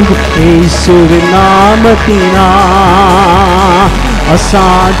മാറുക യേശുവിൻ നാമത്തിനാ.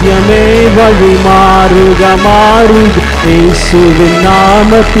 അസാധ്യമേ വഴിമാറുക മാറുക യേശുവിൻ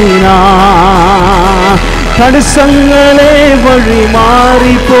നാമത്തിനാ. തടസ്സങ്ങളെ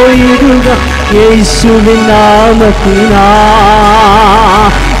വഴിമാറിപ്പോയിടുക യേശുവിൻ നാമത്തിനാ.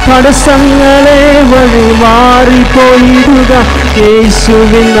 തടസ്സങ്ങളെ വഴിമാറിപ്പോയിടുക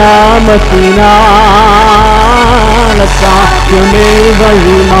യേശുവിൻ നാമത്തിനാ. അസാധ്യമേ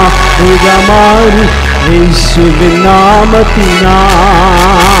വഴിമാറുക മാറുക യേശുവിൻ നാമത്തിനാ.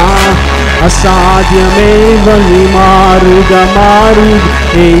 അസാധ്യമേ വഴിമാറുക മാറുക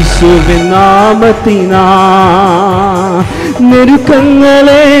യേശുവിൻ നാമത്തിനാ.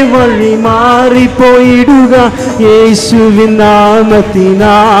 ഞെരുക്കങ്ങളെ വഴിമാറിപ്പോയിടുക യേശുവിൻ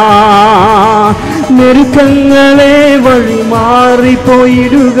നാമത്തിനാ. ഞെരുക്കങ്ങളെ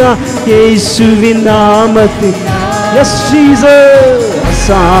വഴിമാറിപ്പോയിടുക യേശുവിൻ നാമത്തിനാ. Yes, Jesus.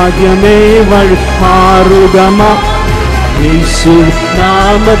 അസാധ്യമേ വഴിമാറുക യേശുവിൻ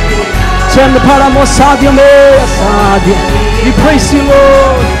നാമത്തിൽ ചെന്ന് പാടാമോ? അസാധ്യമേ അസാധ്യം. We praise you,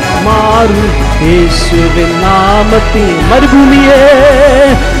 Lord. മാറു യേശുവിൻ നാമത്തിൽ. മരുഭൂമിയേ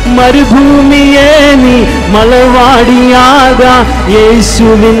മരുഭൂമിയേ നീ മലവാടിയാക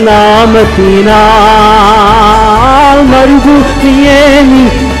യേശുവിൻ നാമത്തിനാൽ. മരുഭൂമിയേ നീ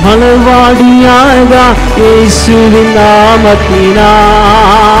മലവാടിയാക യേശുവിൻ നാമത്തിനാൽ.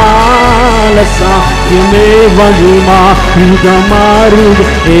 അസാധ്യമേ വഴിമാറുക മാറുക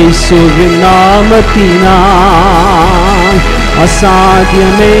യേശുവിൻ നാമത്തിനാൽ.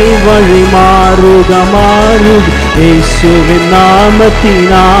 അസാധ്യമേ വഴിമാറുക മാറുക യേശുവിൻ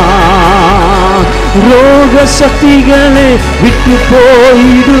നാമത്തിനാൽ. രോഗശക്തികളെ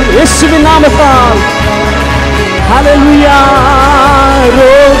വിട്ടുപോയിടു യേശുവിൻ നാമത്താൽ. ഹല്ലേലൂയ.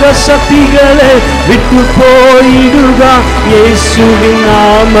 രോഗശക്തികളെ വിട്ടുപോയിടുക യേശുവിൻ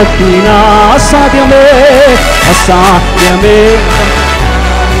നാമത്തിനാൽ. അസാധ്യമേ അസാധ്യമേ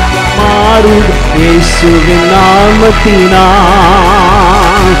മാറുക യേശുവിൻ നാമത്തിനാൽ.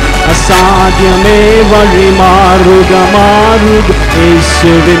 അസാധ്യമേ വഴിമാറുക മാറുക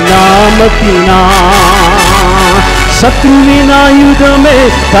യേശുവിൻ നാമത്തിനാൽ. ശത്രുവിനായുധമേ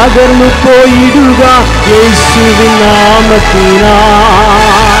തകർന്നു പോയിടുക യേശുവിൻ നാമത്തിനാൽ.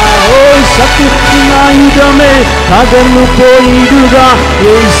 ഓ ശത്രുവിനായുധമേ തകർന്നു പോയിടുക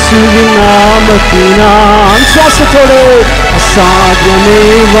യേശുവിൻ നാമത്തിനാൽ. ശ്വാസത്തോടെ അസാധ്യമേ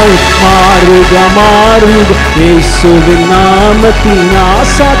വഴിമാറുക മാറുക യേശുവിൻ നാമത്തിനാൽ.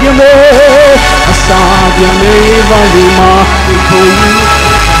 അസാധ്യമേ അസാധ്യമേ വഴിമാറിപ്പോയി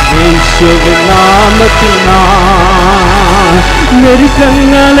യേശുവിൻ നാമത്തിനാൽ.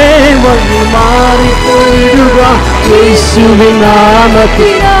 ഞെരുക്കങ്ങളെ വഴിമാറിപ്പോയിടുക യേശുവിൻ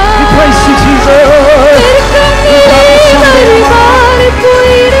നാമത്തിനാൽ.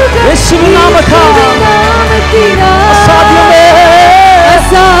 യേശുവിൻ നാമത്തിനാൽ. അസാധ്യമേ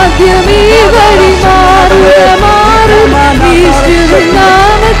അസാധ്യമേ വഴിമാറുക മാറുക യേശുവിൻ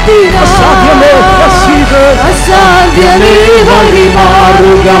നാമത്തിനാൽ. അസാധ്യമേ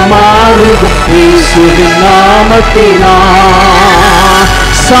വഴിമാറുക മാറുക യേശുവിൻ നാമത്തിനാൽ.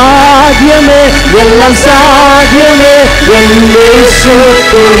 സാധ്യമേ എല്ലാം സാധ്യമേ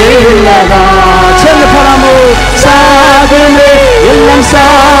യേശുവിനുള്ളതാ. ചെന്ന് പറയാമോ? സാധ്യമേ എല്ലാം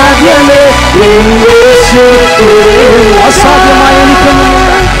സാധ്യമേ യേശുവിനുള്ള.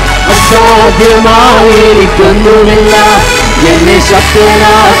 അസാധ്യമായ എനിക്കൊന്നുമില്ല എന്നെ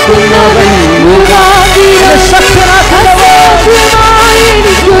ശക്തനാക്കുന്നവൻ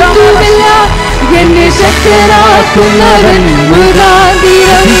എനിക്കൊന്നുമില്ല എന്നെ ശക്തനാക്കുന്നവൻ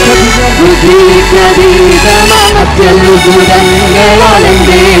മുഖാന്തരം. അത്യത്ഭുതങ്ങളാൽ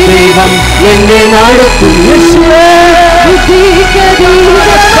എന്റെ ദൈവം എന്നെ നടത്തും.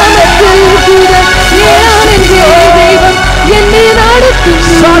 ദൈവം എന്നെ നടത്തും.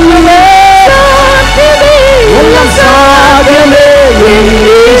 സാധ്യമേ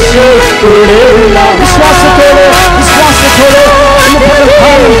യേശുവിലുള്ള. വിശ്വാസത്തോടെ വിശ്വാസത്തോടെ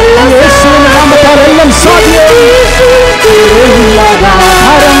യേശുനാമത്താലെല്ലാം സാധ്യം.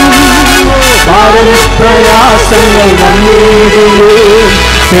 പ്രയാസങ്ങൾ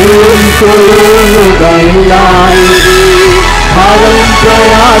വന്നിടുകയില്ലായി. ഭാരം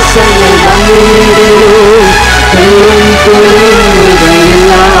പ്രയാസങ്ങൾ വന്നിടുകയില്ലായി.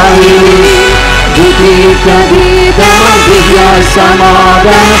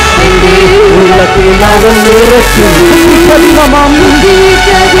 സമാധാനം എന്റെ ഉള്ളത്തിൽ അവൻ നിറയ്ക്കുന്നു.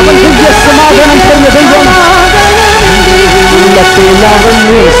 സമാധാനം തരുന്ന ദൈവം ഉള്ളത്തിൽ അവൻ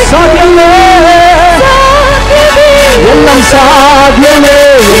സാധ്യമേ എല്ലാം സാധ്യമേ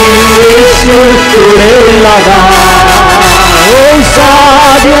യേശു കൂടെയുള്ളതാ. ഓ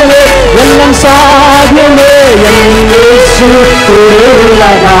സാധ്യമേ എല്ലാം സാധ്യമേ യേശു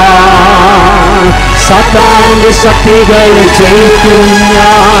കൂടെയുള്ളതാ. സാത്താന്റെ ശക്തികൾ ജയിക്കും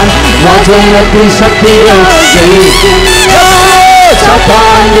ഞാൻ, വചനത്തിൻ ശക്തികൾ ജയിക്കും.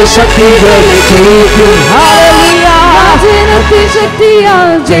 സാത്താന്റെ ശക്തികൾ ജയിക്കും. വചനത്തിൻ ശക്തിയാൽ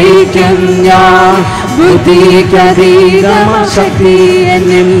ജയിക്കും ഞാൻ. ബുദ്ധിക്കതീതമ ശക്തി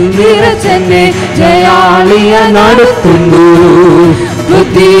എന്നിൽ നിറച്ചെന്നെ ജയാളിയ നടത്തുന്നു.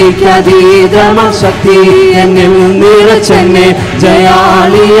 ബുദ്ധിക്കതീതമ ശക്തി എന്നിൽ നിറച്ചെന്നെ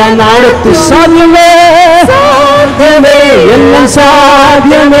ജയാളിയ നടത്തു. സാധ്യമേ സാധ്യമേ എല്ലാം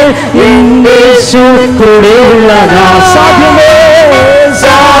സാധ്യമേ എന്റെ യേശു കൂടെയുള്ളതാ. സാധ്യമേ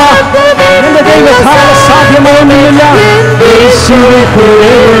എന്റെ ദൈവത്താൽ സാധ്യമൊന്നുമില്ല യേശുവിൽ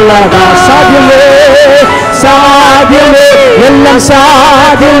കൂടെയുള്ളതാ. സാധ്യമേ സാധ്യമേ എല്ലാം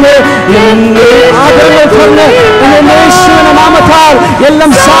സാധ്യമേ എന്റെ ആദരവ് യേശുവിന്റെ നാമത്താൽ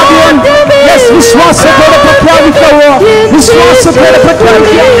എല്ലാം സാധ്യം. വിശ്വാസത്തോടെ പ്രഖ്യാപിക്കാവോ? വിശ്വാസത്തോടെ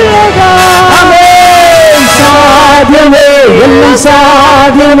പ്രഖ്യാപിക്കുക. സാധ്യമേ എല്ലാം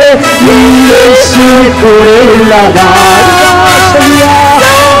സാധ്യമേ യേശുവിൽ കൂടെയുള്ളതാ.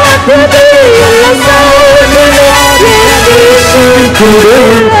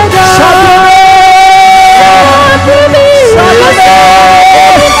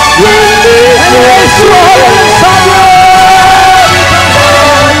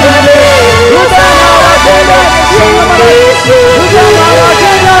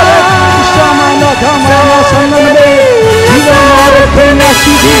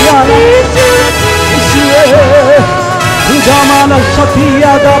 Lugana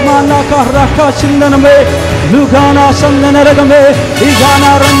Shatia Damana Karaka Chindaname, Lugana Sandanaragame,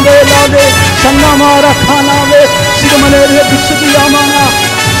 Igana Randele, Sanamara Kanave, Sigamane Bishiyamana,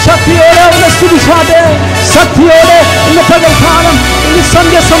 Satiore, Sudishade, Satiore, in the Pagal Kalam, in the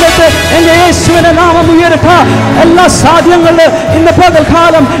Sunday Summit, in the Yeswin and Amamuyaka, Ella Sadiangale, in the Pagal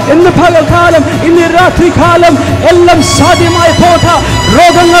Kalam, in the Pagal Kalam, in the Ratri Kalam, Ellam Sadimai Pota,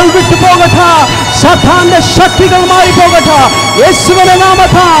 Roganal Vitpogata, Satan the Shaktigal Mai Pogata, Yeswin and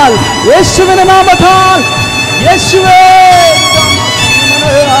Amatal, Yeswin and Amatal, Yeswin.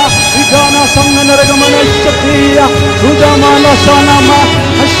 Igana Samnaragamana Shatia, Udamana Sanama,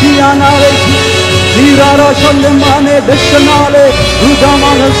 Hashiana, Nirara Shalimane, Deshanale,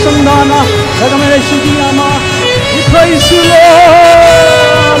 Udamana Sandana, Ragamana Shidiyama. We praise you,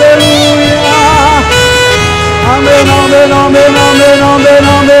 Lord. Hallelujah. Amen, amen, amen, amen, amen,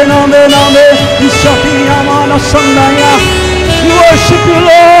 amen, amen, amen. Ishakiyamana Sandaya. We worship you,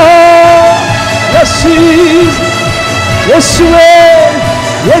 Lord. Yes, Jesus. Yeshua,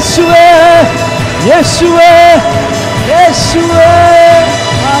 Yeshua, Yeshua, Yeshua,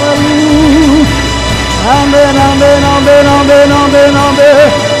 hallelujah. Amen, amen, amen, amen, amen, amen.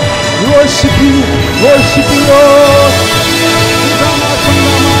 Worship you, Lord.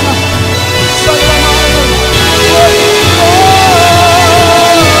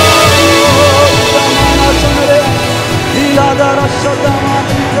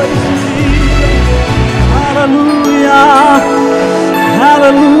 Hallelujah,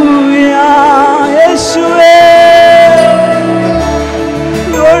 hallelujah, Yeshua,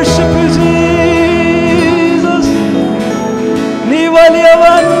 worship you, Jesus. Ni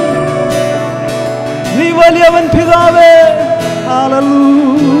വലിയവൻ പിതാവേ, hallelujah.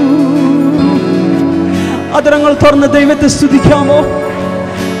 അതരങ്ങൾ തുറന്ന് ദൈവത്തെ സ്തുതിക്കാമോ?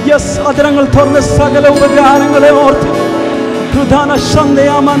 Yes, അതരങ്ങൾ തുറന്ന് സകല ഉപകാരങ്ങളെ ഓർത്ത് പ്രധാന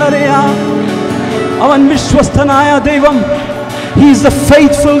സന്ധ്യാമനറിയാ. അവൻ വിശ്വസ്തനായ ദൈവം. He is a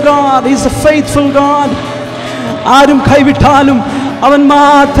faithful God. He is a faithful God. ആരും കൈവിട്ടാലും അവൻ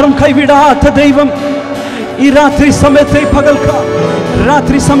മാത്രം കൈവിടാത്ത ദൈവം. ഈ രാത്രി സമയത്തെ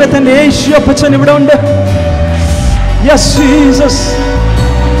രാത്രി സമയത്ത് എൻ്റെ യേശുപ്പച്ചൻ ഇവിടെ ഉണ്ട്. Yes, Jesus.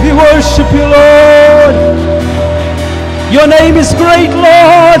 We worship you, Lord. Your name is great,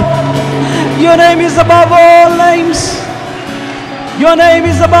 Lord. Your name is above all names. Your name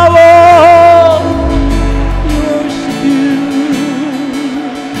is above all. We worship you,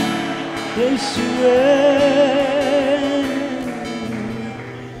 Yeshua.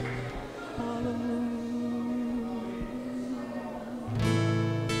 Hallelujah.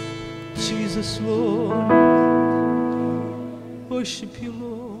 Jesus, Lord. Worship you,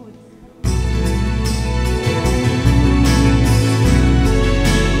 Lord.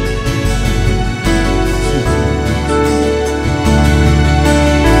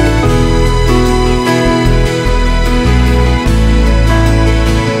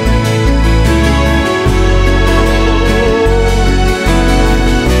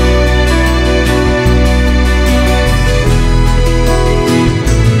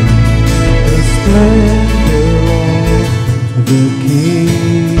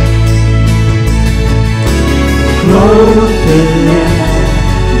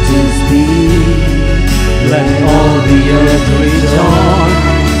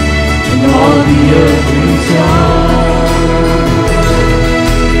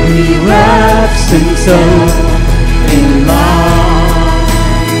 so in love,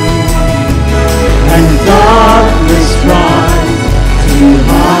 and darkness tries to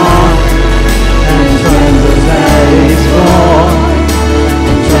hide, and trembles at His voice,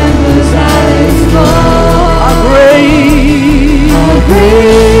 and trembles at His voice. How great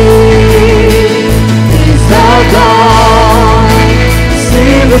is our God!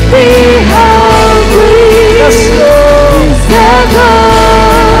 Sing with me, how great is our God!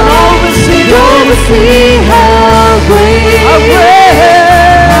 And all will see how great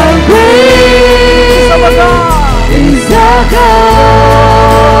is our God! Is our God!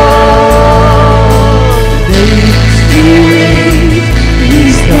 Victory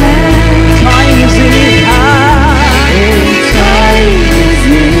is there. Time is in His hand. Time is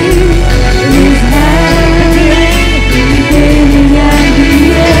in His hand. Beginning and the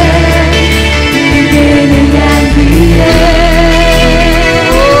end. Beginning and the end.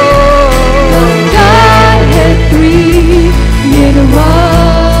 Though God had created one,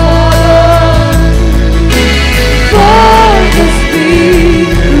 for the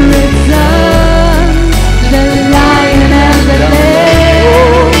Spirit's Son, the Lion and the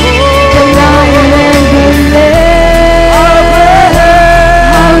Lamb, the Lion and the Lamb.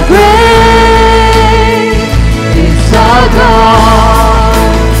 How great is our God!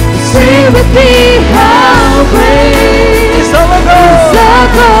 Sing with me, how great is our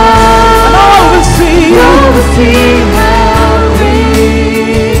God! And all will see how great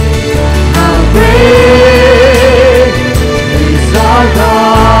is our God.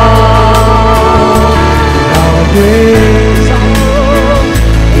 How great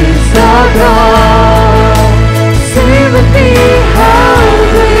is our God. Sing with me, how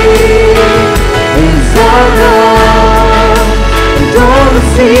great is our God. And all will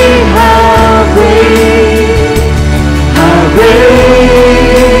see how great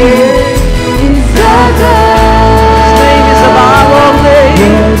is our God. His name is above all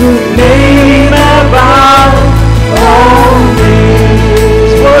names. The name above all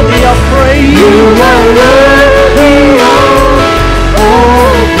names. It's worthy of praise. You are worthy of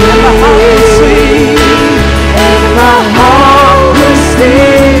all praise. And my heart will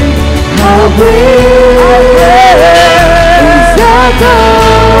sing, how great is our God.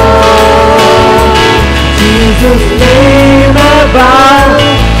 Jesus' name above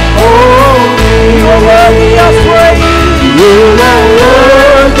all names. You are worthy of praise. You are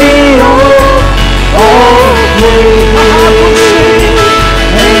worthy of all praise.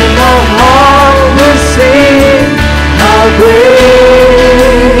 And my heart will sing, how great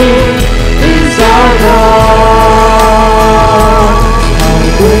is our God. How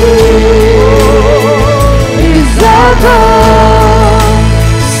great is our God.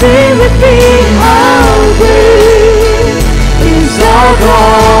 Sing with me, how great is our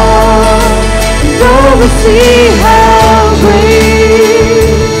God. And all will see how great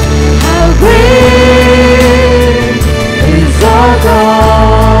is our God.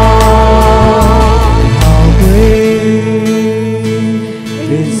 How great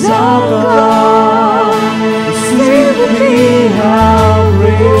is our God. Sing with me, how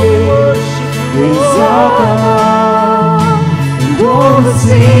great is our God. And all will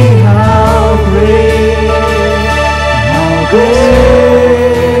see how great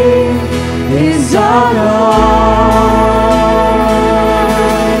is our God.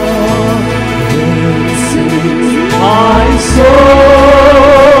 Then sings my soul,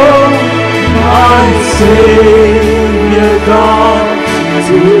 my Savior God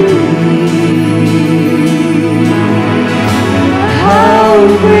to thee. How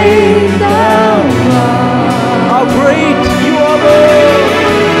great thou art! How great you are, Lord!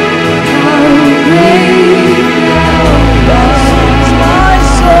 How great thou art! Sings my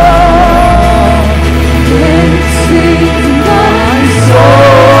soul, then sings my soul,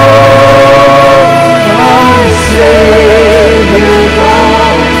 my Savior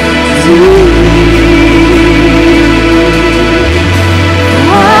God to thee.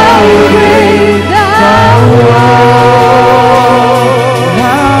 How great thou art!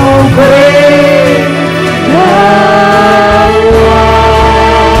 How great thou art!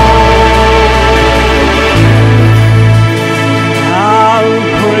 How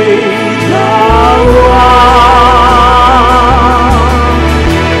great thou art!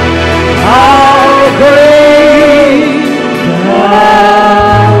 How great thou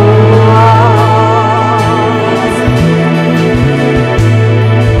art!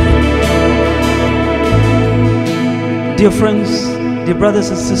 Dear friends, dear brothers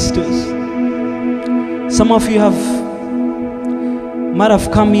and sisters, some of you might have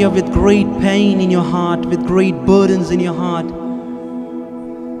come here with great pain in your heart, with great burdens in your heart.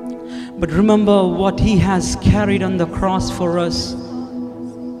 But remember what He has carried on the cross for us.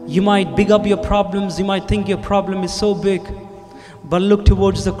 You might big up your problems, you might think your problem is so big, but look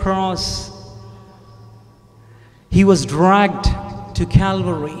towards the cross. He was dragged to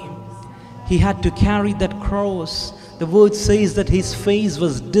Calvary. He had to carry that cross. The word says that His face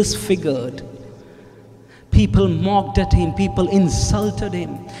was disfigured. People mocked at Him, people insulted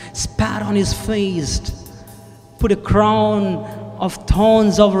Him, spat on His face, put a crown of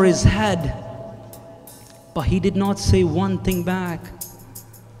thorns over His head. But He did not say one thing back.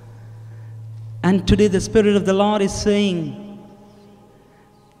 And today the Spirit of the Lord is saying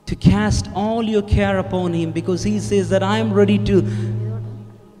to cast all your care upon Him, because He says that I am ready to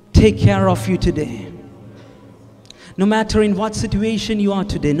take care of you today. No matter in what situation you are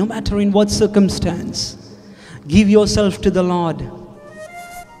today, no matter in what circumstance, give yourself to the Lord.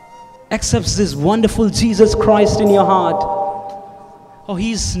 Accept this wonderful Jesus Christ in your heart. Oh,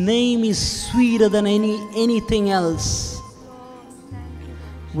 His name is sweeter than anything else.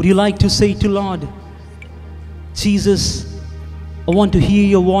 Would you like to say to Lord, Jesus, I want to hear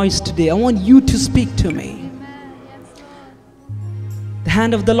your voice today. I want you to speak to me. The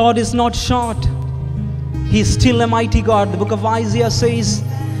hand of the Lord is not short. He is still a mighty God. The book of Isaiah says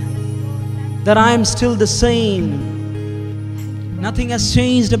that I am still the same. Nothing has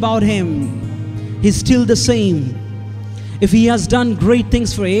changed about Him. He's still the same. If He has done great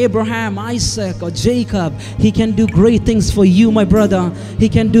things for Abraham, Isaac, or Jacob, He can do great things for you, my brother. He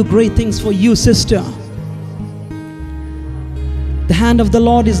can do great things for you, sister. The hand of the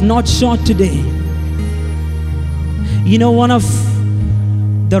Lord is not short today. You know, one of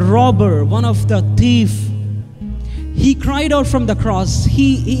the robber, one of the thief, he cried out from the cross.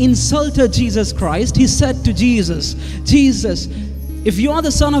 He insulted Jesus Christ. He said to Jesus, Jesus, if you are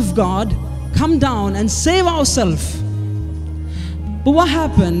the Son of God, come down and save ourselves. But what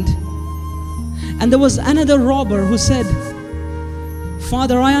happened? And there was another robber who said,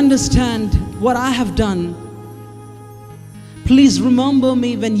 Father, I understand what I have done. Please remember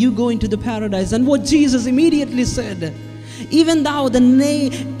me when you go into the paradise. And what Jesus immediately said, even thou,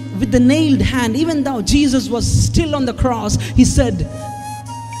 with the nailed hand, even though Jesus was still on the cross, He said,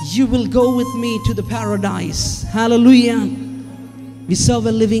 you will go with me to the paradise. Hallelujah. We serve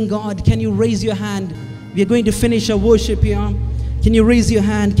a living God. Can you raise your hand? We are going to finish our worship here. Can you raise your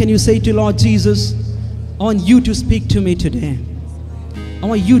hand? Can you say to Lord Jesus, I want you to speak to me today. I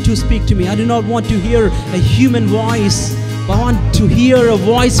want you to speak to me. I do not want to hear a human voice, but I want to hear a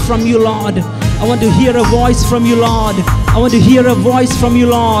voice from you, Lord. I want to hear a voice from you, Lord. I want to hear a voice from you,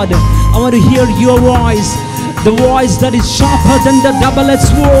 Lord. I want to hear your voice. The voice that is sharper than the double-edged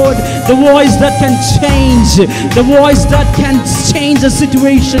sword. The voice that can change. The voice that can change the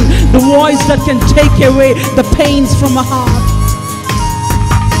situation. The voice that can take away the pains from a heart.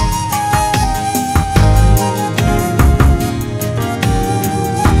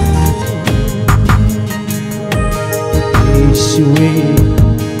 യേശുവേ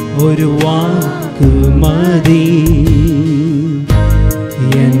ഒരു വാക്ക് മതി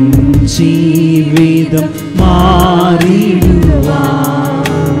N ജീവിതം മാറിടുവാൻ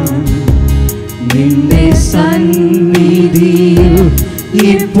നിന്റെ സന്നിധിയിൽ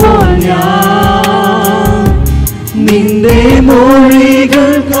ഇപ്പോൾ ഞാൻ നിന്റെ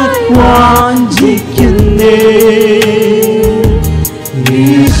മൊഴികൾക്കായി വാഞ്ചിക്കുന്നേ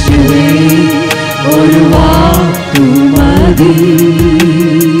യേശുവേ ഒരു വാക്ക് മതി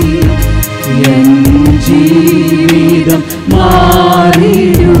എൻ ജീവിതം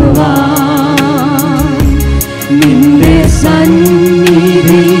മാറിടുവാൻ നിന്റെ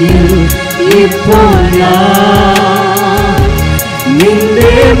സന്നിധിയിൽ ഇപ്പോൾ ഞാൻ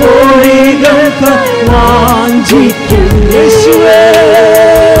നിന്റെ മൊഴികൾക്കായി വാഞ്ചിക്കുന്നു യേശുവേ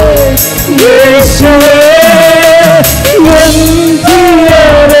യേശുവേ എൻ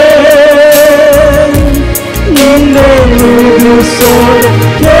പ്രിയരേ നിന്റെ മൃദുസ്വരം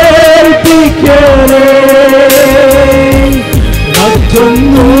കേൾപ്പിക്കണേ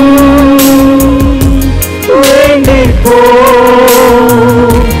മറ്റൊന്നും വേണ്ടിപ്പോ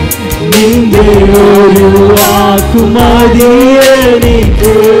നിന്റെ ഒരു വാക്കു മതി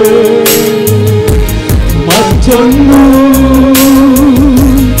എനിക്ക് മറ്റൊന്നും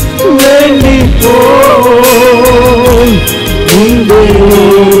വേണ്ടിപ്പോ നിന്റെ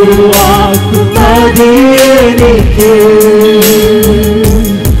ഒരു വാക്കു മതി എനിക്ക്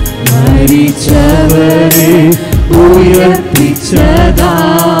മരിച്ചവരെ ഉയർപ്പിച്ചതാ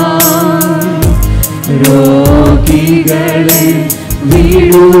രോഗികളെ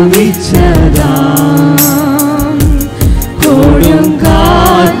വിടുവിച്ചതാ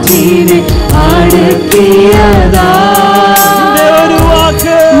കൊടുങ്കാറ്റിനെ അടക്കിയതാ ഒരു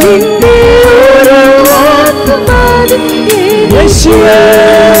വാക്ക് നിന്റെ യേശുവേ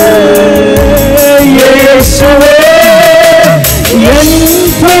യേശുവേ എൻ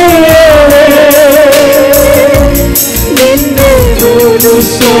പ്രിയരേ നിന്റെ ഒരു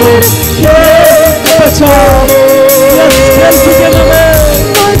സ്വരം കേൾപ്പിച്ചാലേ കേൾപ്പിക്കണമേ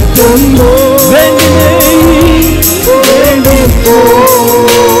മറ്റൊന്നും വേണ്ടിനേ വേണ്ടിപ്പോ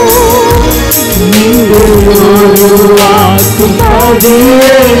നിന്റെ ഒരു വാക്കും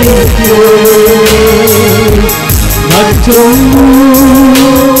മതിയെനിക്ക് മറ്റൊന്നും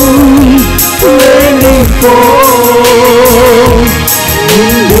വേണ്ടിപ്പോ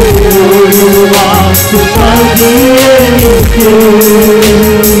നിന്റെ ഒരു വാക്കും മതിയെനിക്ക്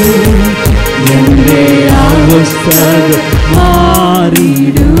എന്റെ അവസ്ഥകൾ മാറിടുവാൻ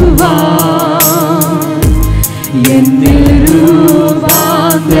എന്നിൽ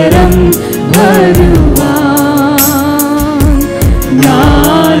രൂപാന്തരം വരുവാൻ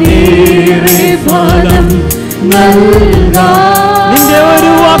ഞാനേറെ ഫലം നൽകാൻ നിന്റെ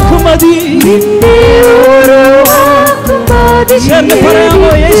ഒരു വാക്കുമതി നിന്റെ ഒരു വാക്കുമതി ചേർന്ന് പറയാമോ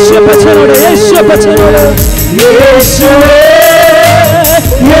യേശുവപ്പച്ചനോട് യേശുവപ്പച്ചനോട് യേശുവേ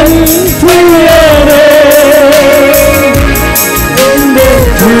എൻ പ്രിയരേ നിന്റെ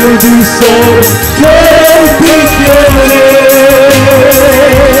തുതിസ്വരം കേൾപ്പിക്കണമേ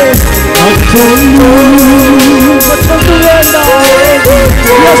മറ്റൊന്നും വേണ്ട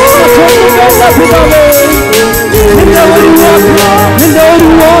മറ്റൊന്നും വേണ്ട പിതാവേ നിന്റെ ഒരു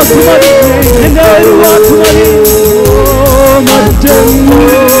വാക്ക് മതി നിന്റെ ഒരു വാക്ക് മതി മറ്റൊന്നും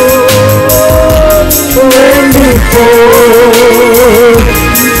വേണ്ടിപ്പോ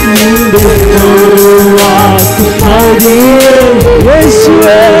നിന്റെ ഒരു വാക്ക് മതി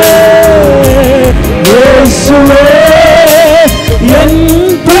യേശുവേ യേശുവേ എൻ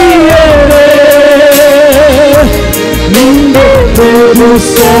പ്രിയരേ നിന്റെ ഒരു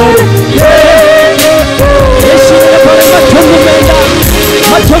സ്വരം യേശുവിനെ പോലെ മറ്റൊന്നും വേണ്ട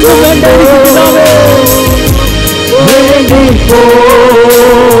മറ്റൊന്നും വേണ്ട എനിക്ക് പിതാവേ വേണ്ടിപ്പോ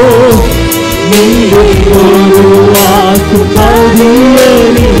നിന്റെ ഒരു വാക്ക് മതി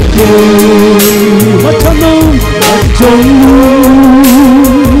എനിക്ക് മറ്റൊന്നും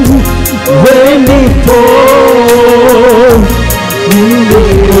വേണ്ടിപ്പോ നിന്റെ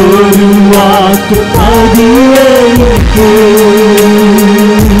ഒരു വാക്ക് മതി എനിക്ക്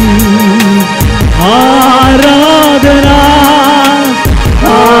ആരാധന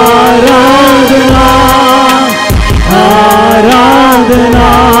ആരാധന ആരാധന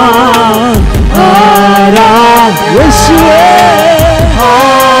യേശുവേ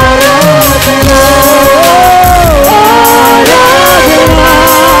ആരാധന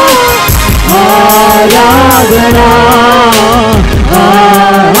ആരാധന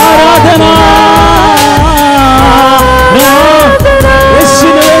ആരാധന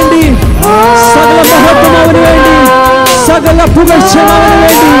യേശുവിന് വേണ്ടി സകല മഹത്വം അവന് വേണ്ടി സകല പുകഴ്ച അവന്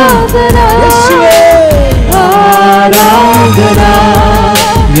വേണ്ടി യേശുവേ ആരാധന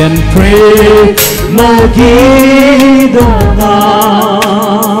എൻ പ്രേമഗീതം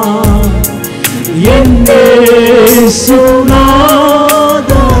എന്റെ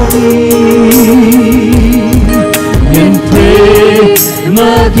യേശുനാഥനേ എൻ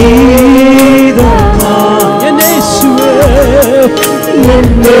പ്രേമഗീതം എന്റെ യേശുവേ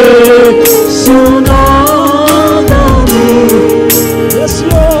എന്റെ യേശുനാഥനേ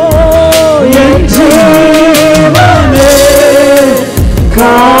എൻ ജീവനേ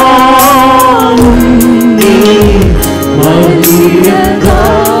കാണും നീ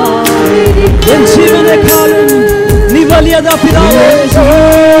എൻ ജീവനെക്കാളും നീ വലിയതാ പിതാവേ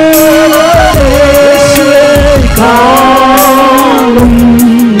കാണും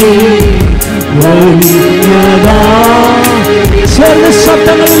നീ വലിയതാ ചേർന്ന്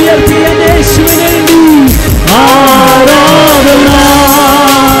ശബ്ദങ്ങൾ ഉയർത്തി യേശുവിന് വേണ്ടി ആരാധന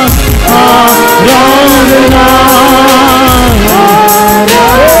ആരാധന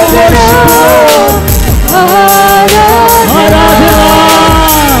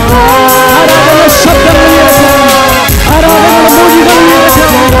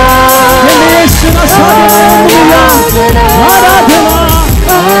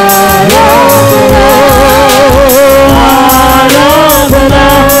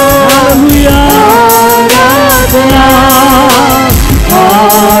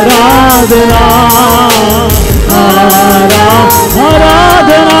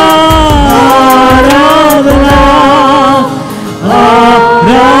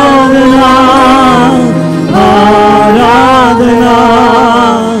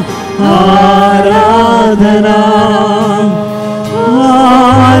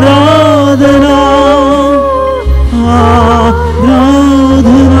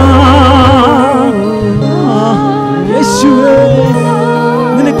യേശുവേ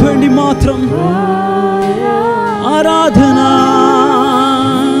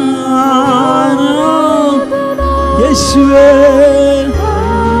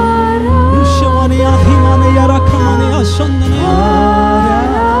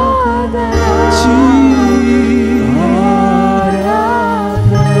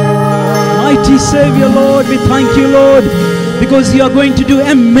Savior, Lord, we thank you, Lord, because you are going to do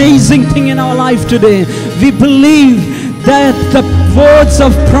amazing thing in our life today. We believe that the words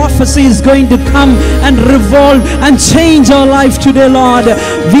of prophecy is going to come and revolve and change our life today, Lord.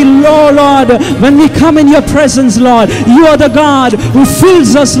 We know, Lord, when we come in your presence, Lord, you are the God who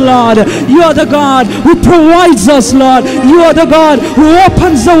fills us, Lord. You are the God who provides us, Lord. You are the God who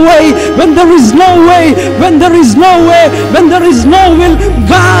opens the way when there is no way, when there is no way, when there is no will.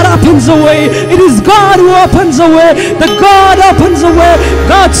 God opens the way. It is God who opens the way. The God opens the way.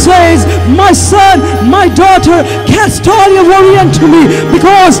 God says, my son, my daughter, cast all your worry unto me,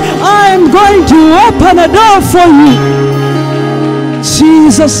 because I am going to open a door for you.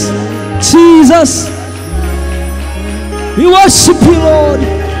 Jesus, Jesus, we worship you, Lord.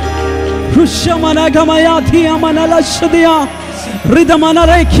 Rushamanagamaya amanalashadiya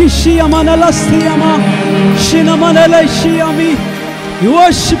ridamanarakishi amanalastiyama shinamanalashiyami. We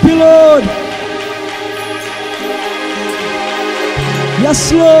worship you, Lord.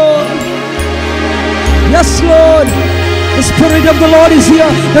 Yes, Lord. Yes, Lord. The Spirit of the Lord is here.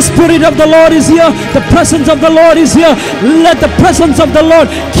 The Spirit of the Lord is here. The presence of the Lord is here. Let the presence of the Lord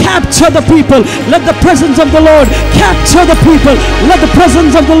capture the people. Let the presence of the Lord capture the people. Let the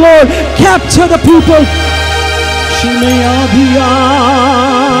presence of the Lord capture the people.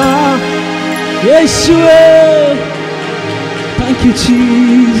 Yeshua. Thank you,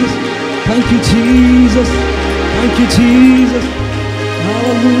 Jesus. Thank you, Jesus. Thank you, Jesus.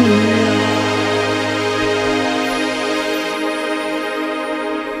 Hallelujah.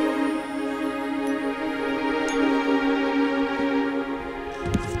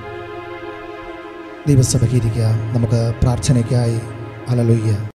 ദൈവസഭയ്ക്ക് ഇരിക്കുക. നമുക്ക് പ്രാർത്ഥനയ്ക്കായി hallelujah.